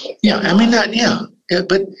periodically. Yeah, I mean that. Yeah,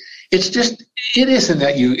 but it's just it isn't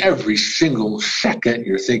that you every single second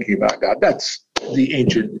you're thinking about God. That's the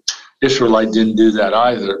ancient Israelite didn't do that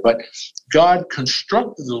either. But God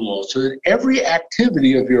constructed the law so that every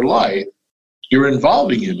activity of your life you're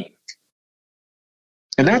involving Him in it,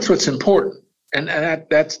 and that's what's important. And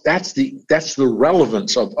that's the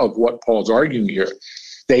relevance of what Paul's arguing here.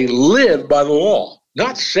 They live by the law,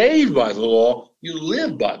 not saved by the law. You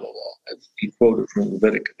live by the law, as he quoted from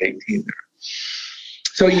Leviticus 18 there.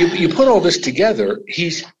 So you put all this together.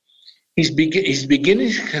 He's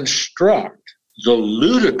beginning to construct the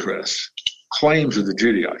ludicrous claims of the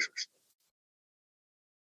Judaizers,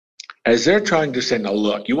 as they're trying to say, now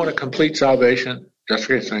look, you want a complete salvation?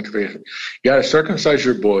 Justification, sanctification. You got to circumcise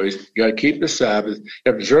your boys. You got to keep the Sabbath. You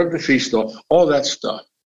have to observe the feast law. All that stuff.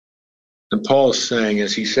 And Paul is saying,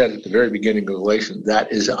 as he said at the very beginning of Galatians,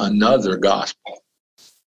 that is another gospel.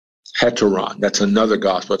 Heteron. That's another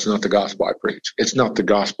gospel. It's not the gospel I preach. It's not the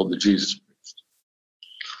gospel that Jesus preached.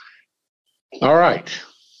 All right.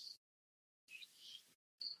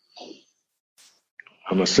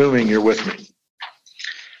 I'm assuming you're with me.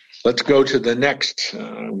 Let's go to the next.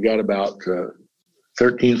 We got about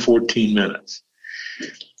 13, 14 minutes.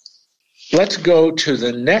 Let's go to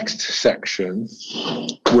the next section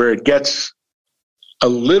where it gets a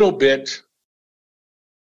little bit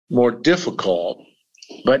more difficult,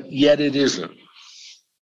 but yet it isn't.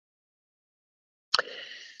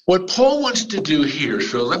 What Paul wants to do here,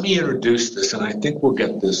 so let me introduce this, and I think we'll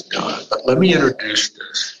get this done, but let me introduce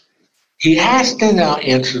this. He has to now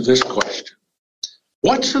answer this question.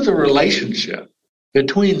 What's the relationship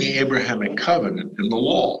between the Abrahamic Covenant and the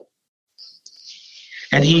law?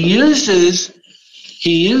 And he uses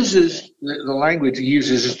the language he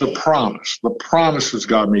uses is the promise. The promise was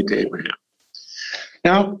God made to Abraham.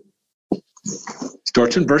 Now,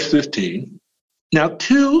 starts in verse 15. Now,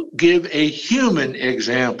 to give a human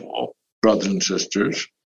example, brothers and sisters,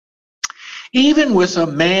 even with a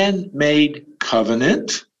man-made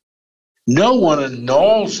covenant, no one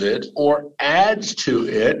annuls it or adds to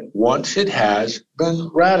it once it has been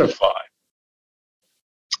ratified.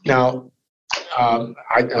 Now,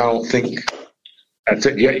 I don't think that's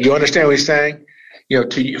it. You understand what he's saying?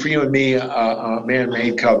 For you and me, a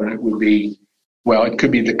man-made covenant would be, well, it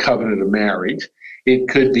could be the covenant of marriage. It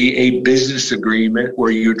could be a business agreement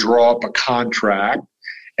where you draw up a contract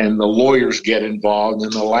and the lawyers get involved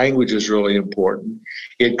and the language is really important.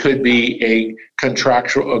 It could be a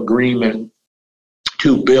contractual agreement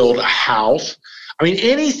to build a house. I mean,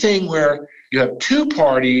 anything where you have two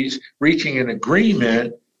parties reaching an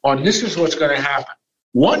agreement on this is what's going to happen.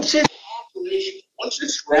 Once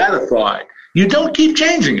it's ratified, you don't keep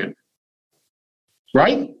changing it.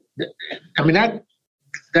 Right? I mean,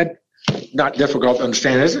 that not difficult to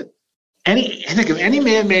understand, is it? Think of any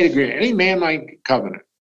man-made agreement, any man-made covenant,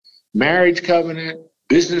 marriage covenant,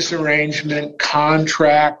 business arrangement,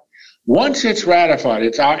 contract. Once it's ratified,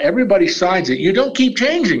 it's out. Everybody signs it. You don't keep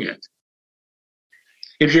changing it.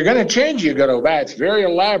 If you're going to change it, you got to obey. It's very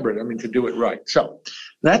elaborate. To do it right. So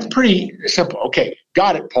that's pretty simple. Okay,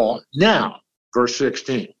 got it, Paul. Now, verse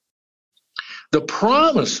 16. The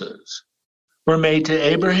promises were made to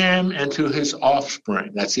Abraham and to his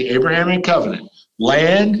offspring. That's the Abrahamic covenant.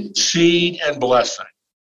 Land, seed, and blessing.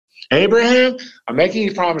 Abraham, I'm making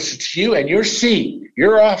these promises to you and your seed,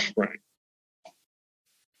 your offspring.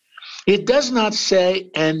 It does not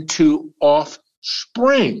say, and to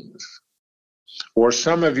offsprings. Or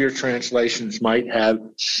some of your translations might have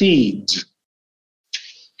seeds.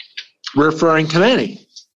 referring to many,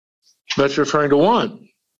 but it's referring to one.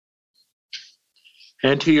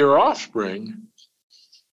 And to your offspring,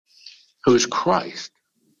 who is Christ.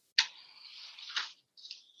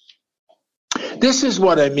 This is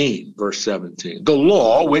what I mean, verse 17. The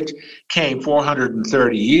law, which came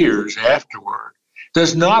 430 years afterward,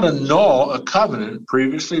 does not annul a covenant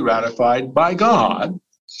previously ratified by God,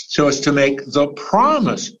 so as to make the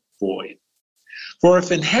promise void. For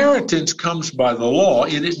if inheritance comes by the law,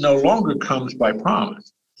 it no longer comes by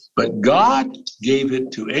promise. But God gave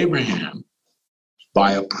it to Abraham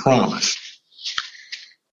by a promise.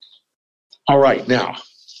 All right, now,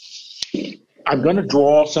 I'm going to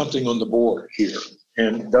draw something on the board here.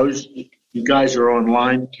 And those, you guys are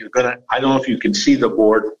online, I don't know if you can see the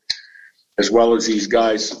board as well as these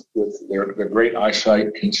guys with their great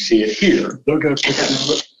eyesight can see it here.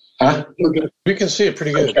 Huh? We can see it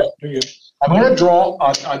pretty good. Okay. Pretty good. I'm going to draw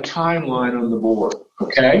a timeline on the board,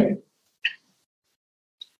 okay?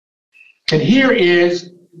 And here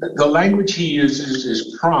is the language he uses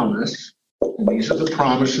is promise. And these are the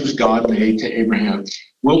promises God made to Abraham.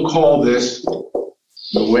 We'll call this,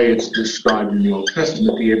 the way it's described in the Old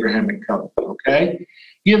Testament, the Abrahamic Covenant, okay?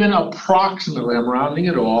 Given approximately, I'm rounding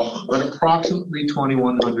it off, but approximately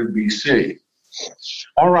 2100 BC.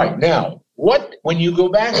 All right, now, when you go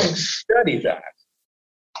back and study that,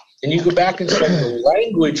 and you go back and study the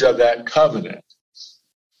language of that covenant,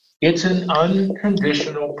 it's an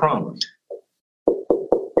unconditional promise.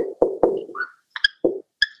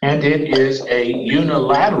 And it is a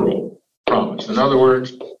unilateral promise. In other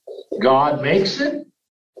words, God makes it.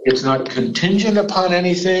 It's not contingent upon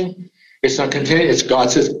anything. It's not contingent. It's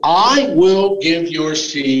God says, I will give you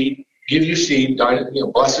seed,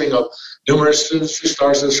 blessing of numerous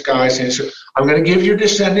stars of the sky. I'm going to give your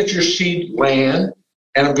descendants, your seed, land,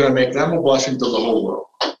 and I'm going to make them a blessing to the whole world.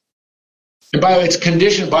 And by the way, it's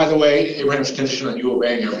conditioned, Abraham's conditioned on you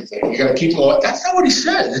obeying everything. You got to keep the law. That's not what he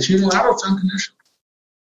said. It's unilateral, it's unconditional.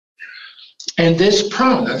 And this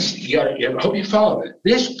promise, I hope you follow it.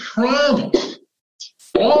 This promise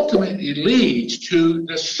ultimately leads to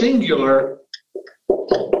the singular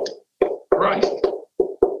Christ.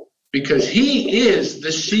 Because he is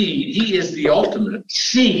the seed, he is the ultimate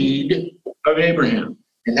seed of Abraham.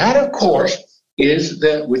 And that, of course, is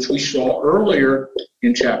that which we saw earlier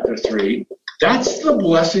in chapter 3. That's the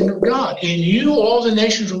blessing of God. In you, all the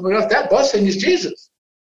nations will be blessed. That blessing is Jesus.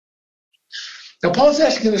 Now, Paul's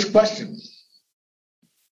asking this question.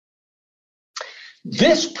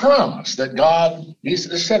 This promise that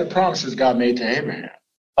this set of promises God made to Abraham,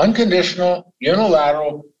 unconditional,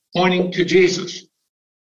 unilateral, pointing to Jesus.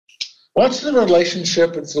 What's the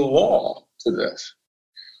relationship of the law to this?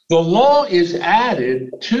 The law is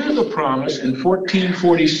added to the promise in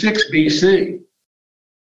 1446 BC.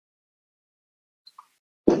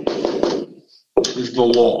 Is the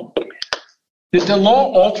law. Did the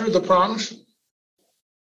law alter the promise?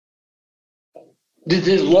 Did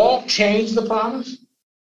the law change the promise?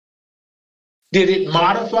 Did it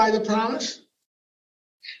modify the promise?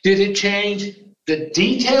 Did it change the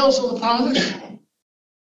details of the promise?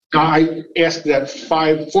 Now, I asked that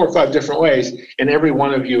 4 or 5 different ways, and every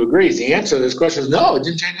one of you agrees. The answer to this question is no, it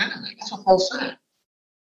didn't change anything. That's what Paul's saying.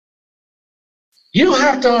 You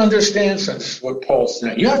have to understand something, what Paul's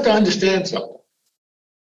saying. You have to understand something.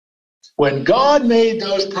 When God made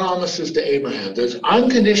those promises to Abraham, those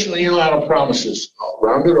unconditional unilateral promises,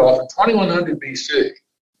 rounded off in 2100 BC,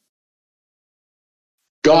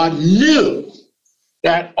 God knew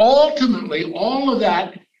that ultimately all of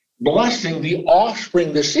that blessing, the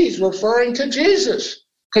offspring, the seeds, referring to Jesus.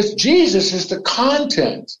 Because Jesus is the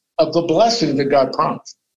content of the blessing that God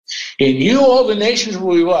promised. In you all the nations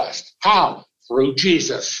will be blessed. How? Through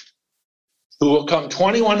Jesus, who will come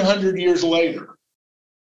 2100 years later.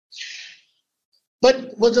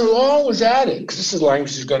 But when the law was added, because this is the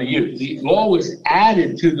language he's going to use, the law was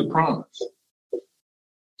added to the promise.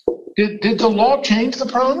 Did the law change the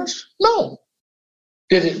promise? No.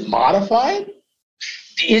 Did it modify it?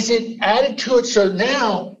 Is it added to it so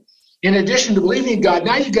now, in addition to believing in God,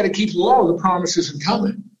 now you've got to keep the law, the promise isn't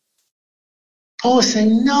coming? Paul is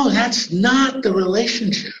saying, no, that's not the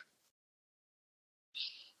relationship.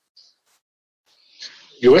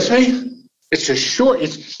 You with me? It's short.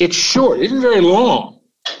 It's short. It isn't very long.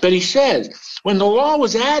 But he says, when the law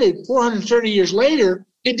was added 430 years later,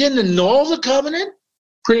 it didn't annul the covenant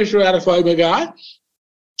previously ratified by God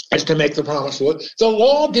as to make the promise void. The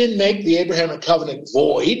law didn't make the Abrahamic covenant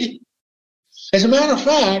void. As a matter of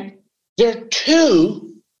fact, there are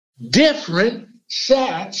 2 different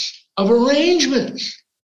sets of arrangements.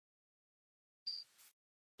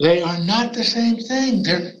 They are not the same thing.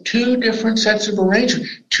 They're two different sets of arrangements,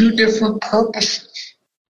 two different purposes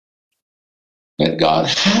that God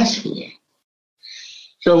has for them.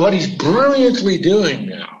 So what he's brilliantly doing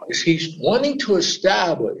now is he's wanting to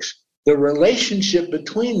establish the relationship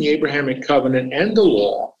between the Abrahamic covenant and the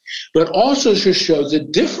law, but also to show the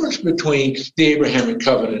difference between the Abrahamic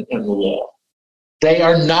covenant and the law. They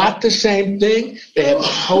are not the same thing. They have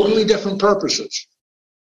totally different purposes.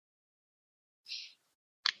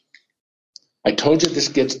 I told you this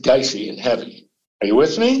gets dicey and heavy. Are you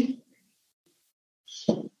with me?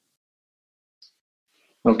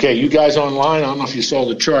 Okay, you guys online, I don't know if you saw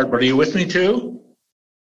the chart, but are you with me too?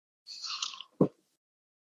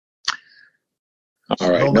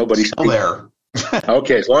 All right, nobody's still there.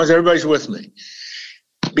 Okay, as long as everybody's with me.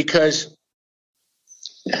 Because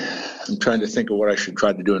I'm trying to think of what I should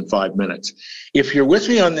try to do in 5 minutes. If you're with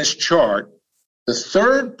me on this chart, the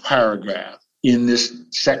third paragraph in this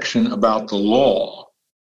section about the law,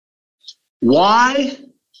 why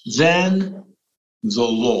then the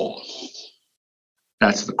law?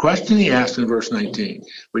 That's the question he asked in verse 19,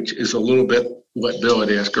 which is a little bit what Bill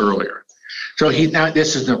had asked earlier. So now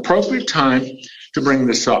this is an appropriate time to bring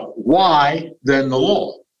this up. Why then the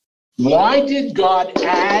law? Why did God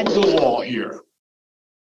add the law here?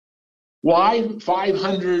 Why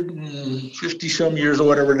 550 some years or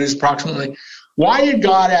whatever it is approximately? Why did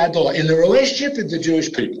God add the law? In the relationship with the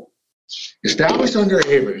Jewish people, established under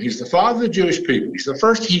Abraham, he's the father of the Jewish people, he's the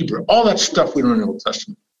first Hebrew, all that stuff we learn in the Old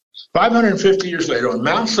Testament. 550 years later on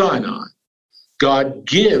Mount Sinai, God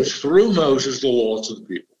gives through Moses the law to the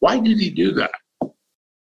people. Why did he do that?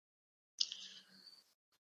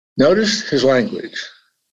 Notice his language.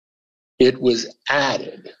 It was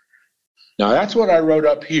added. Now that's what I wrote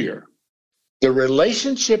up here. The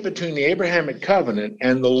relationship between the Abrahamic covenant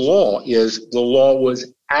and the law is the law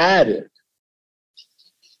was added.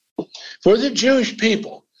 For the Jewish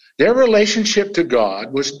people, their relationship to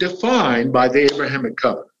God was defined by the Abrahamic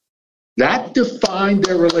covenant. That defined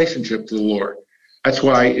their relationship to the Lord. That's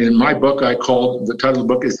why in my book I called, the title of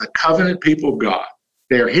the book is The Covenant People of God.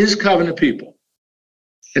 They are his covenant people.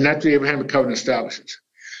 And that's what the Abrahamic covenant establishes.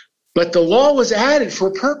 But the law was added for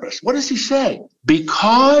a purpose. What does he say?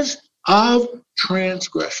 Because of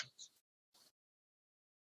transgressions.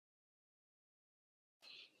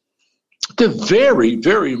 It's a very,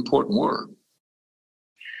 very important word.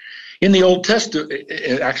 In the Old Testament,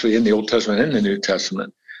 actually in the Old Testament and the New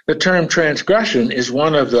Testament, the term transgression is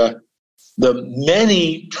one of the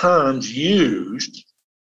many terms used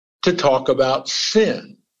to talk about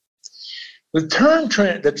sin. The term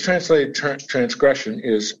that's translated transgression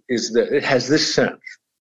is that it has this sense.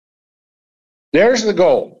 There's the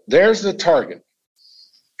goal. There's the target.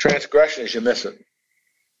 Transgression is you miss it.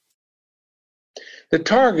 The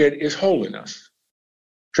target is holiness.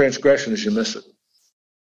 Transgression is you miss it.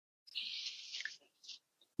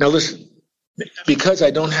 Now listen, because I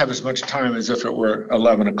don't have as much time as if it were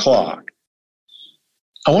 11 o'clock,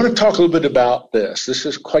 I want to talk a little bit about this. This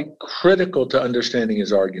is quite critical to understanding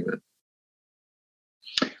his argument.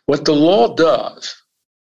 What the law does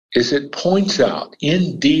is it points out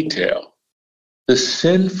in detail the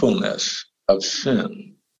sinfulness of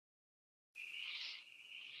sin.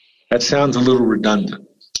 That sounds a little redundant.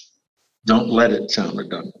 Don't let it sound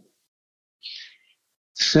redundant.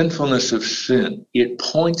 Sinfulness of sin. It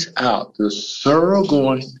points out the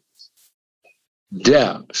thoroughgoing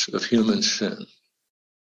depths of human sin.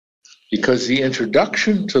 Because the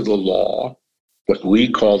introduction to the law, what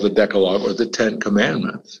we call the Decalogue or the Ten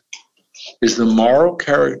Commandments, is the moral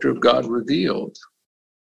character of God revealed.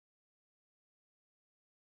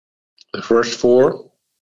 The first four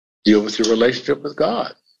deal with your relationship with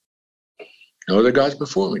God. No other gods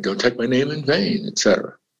before me. Don't take my name in vain,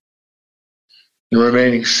 etc. The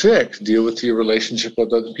remaining six deal with your relationship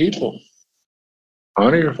with other people.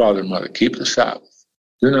 Honor your father and mother. Keep the Sabbath.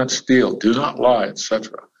 Do not steal. Do not lie,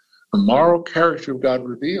 etc. The moral character of God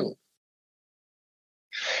revealed.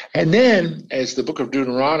 And then, as the book of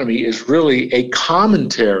Deuteronomy is really a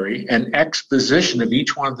commentary and exposition of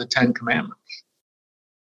each one of the Ten Commandments.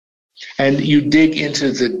 And you dig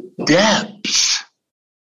into the depths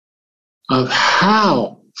of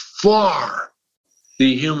how far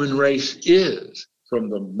the human race is from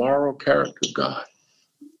the moral character of God.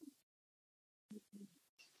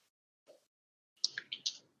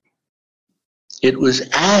 It was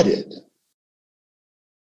added.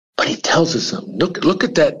 But he tells us something. Look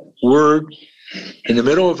at that word in the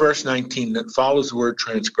middle of verse 19 that follows the word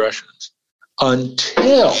transgressions.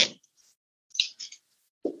 Until,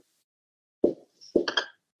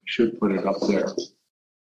 should put it up there.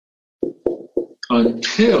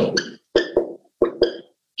 Until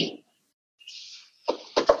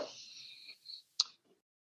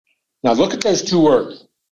Now look at those two words,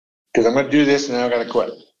 because I'm going to do this and then I've got to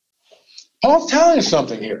quit. Paul's telling us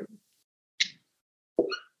something here.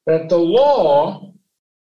 That the law,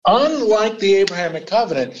 unlike the Abrahamic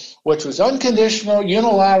Covenant, which was unconditional,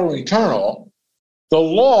 unilateral, eternal, the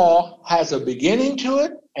law has a beginning to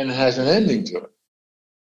it and it has an ending to it.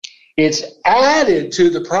 It's added to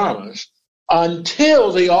the promise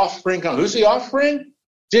until the offspring comes. Who's the offspring?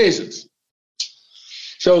 Jesus.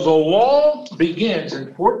 So the law begins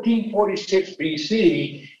in 1446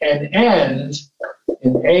 BC and ends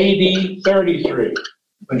in AD 33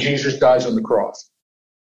 when Jesus dies on the cross.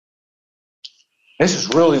 This is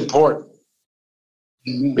really important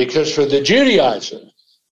because for the Judaizers,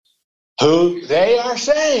 who they are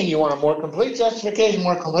saying you want a more complete justification,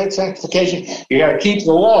 you got to keep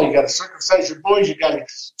the law, you got to circumcise your boys, you got to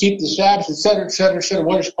keep the Sabbath, etc., etc., etc.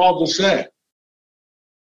 What does Paul just say?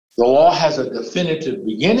 The law has a definitive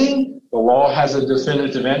beginning, the law has a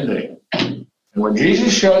definitive ending. And when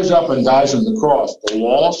Jesus shows up and dies on the cross, the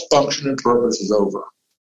law's function and purpose is over.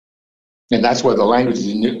 And that's where the language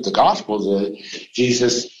of the Gospels is.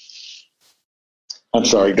 Jesus, I'm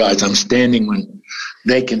sorry, guys, I'm standing when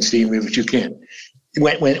they can see me, but you can't.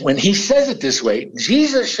 When he says it this way,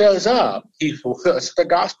 Jesus shows up, he fulfills, the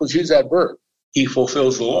Gospels use that verb, he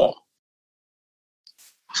fulfills the law.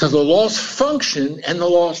 So the law's function and the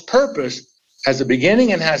law's purpose has a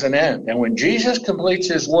beginning and has an end. And when Jesus completes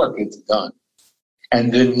his work, it's done.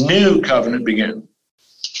 And the new covenant begins.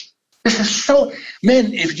 This is so,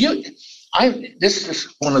 man, this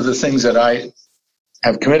is one of the things that I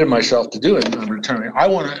have committed myself to do in returning. I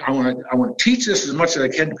want to teach this as much as I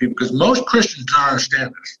can to people because most Christians don't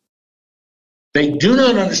understand this. They do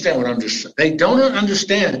not understand what I'm just saying. They don't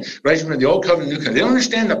understand right, the old covenant, new covenant. They don't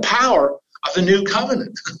understand the power of the new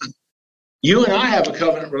covenant. You and I have a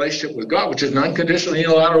covenant relationship with God, which is an unconditional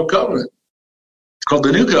unilateral covenant. It's called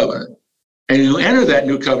the new covenant. And you enter that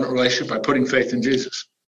new covenant relationship by putting faith in Jesus.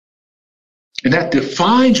 And that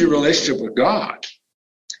defines your relationship with God.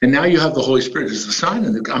 And now you have the Holy Spirit as the sign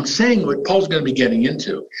of I'm saying what Paul's going to be getting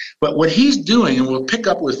into. But what he's doing, and we'll pick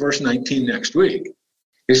up with verse 19 next week,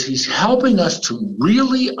 is he's helping us to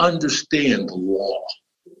really understand the law.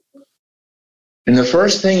 And the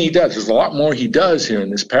first thing he does, there's a lot more he does here in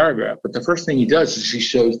this paragraph, but the first thing he does is he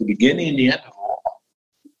shows the beginning and the end of the law.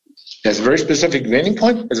 It has a very specific beginning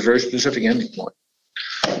point, has a very specific ending point.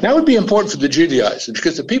 That would be important for the Judaizers,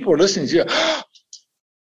 because the people are listening to you,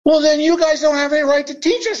 well, then you guys don't have any right to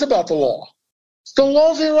teach us about the law. The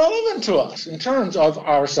law's irrelevant to us in terms of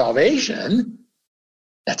our salvation.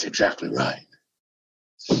 That's exactly right.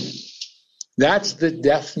 That's the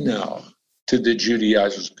death knell to the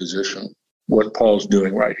Judaizers' position, what Paul's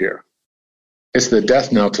doing right here. It's the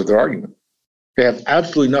death knell to their argument. They have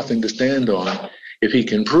absolutely nothing to stand on if he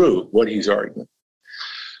can prove what he's arguing.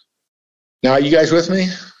 Now, are you guys with me?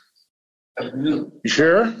 You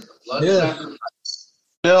sure? Yeah.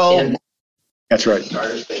 Bill. That's right.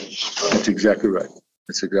 That's exactly right.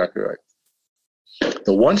 That's exactly right.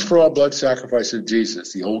 The once for all blood sacrifice of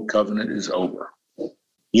Jesus, the old covenant is over.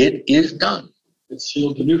 It is done. It's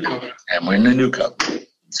sealed the new covenant. And we're in the new covenant.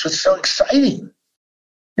 It's what's so exciting.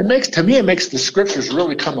 It makes the scriptures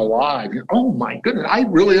really come alive. Oh my goodness, I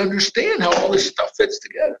really understand how all this stuff fits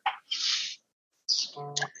together.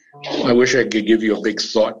 I wish I could give you a big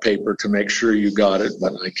thought paper to make sure you got it,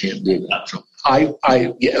 but I can't do that. So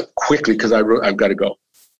quickly, because I've got to go.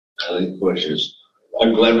 I think the question is,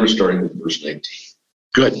 I'm glad we're starting with verse 19.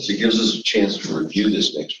 Good. So it gives us a chance to review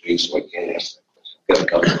this next week, so I can't ask that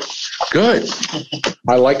question. Good.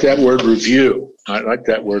 I like that word review.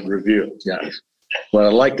 Yes. What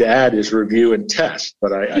I'd like to add is review and test,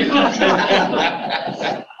 but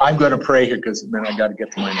I'm going to pray here because then I got to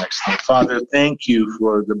get to my next thing. Father, thank you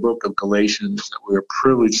for the book of Galatians that we're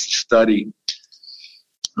privileged to study.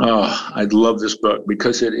 Oh, I love this book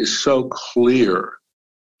because it is so clear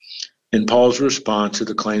in Paul's response to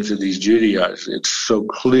the claims of these Judaizers. It's so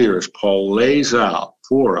clear as Paul lays out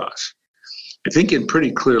for us, I think in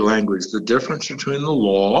pretty clear language, the difference between the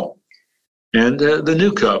law and the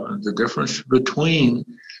new covenant, the difference between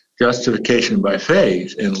justification by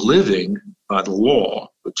faith and living by the law,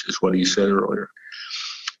 which is what he said earlier.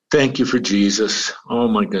 Thank you for Jesus. Oh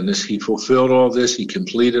my goodness, he fulfilled all this. He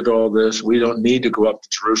completed all this. We don't need to go up to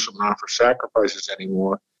Jerusalem and offer sacrifices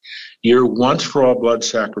anymore. Your once for all blood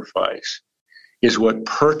sacrifice is what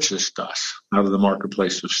purchased us out of the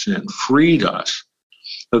marketplace of sin, freed us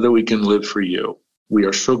so that we can live for you. We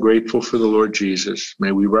are so grateful for the Lord Jesus.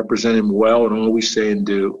 May we represent him well in all we say and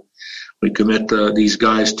do. We commit these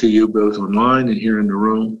guys to you both online and here in the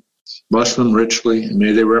room. Bless them richly, and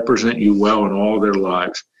may they represent you well in all their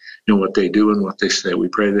lives. in what they do and what they say. We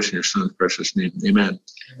pray this in your son's precious name. Amen.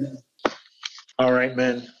 All right,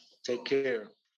 men. Take care.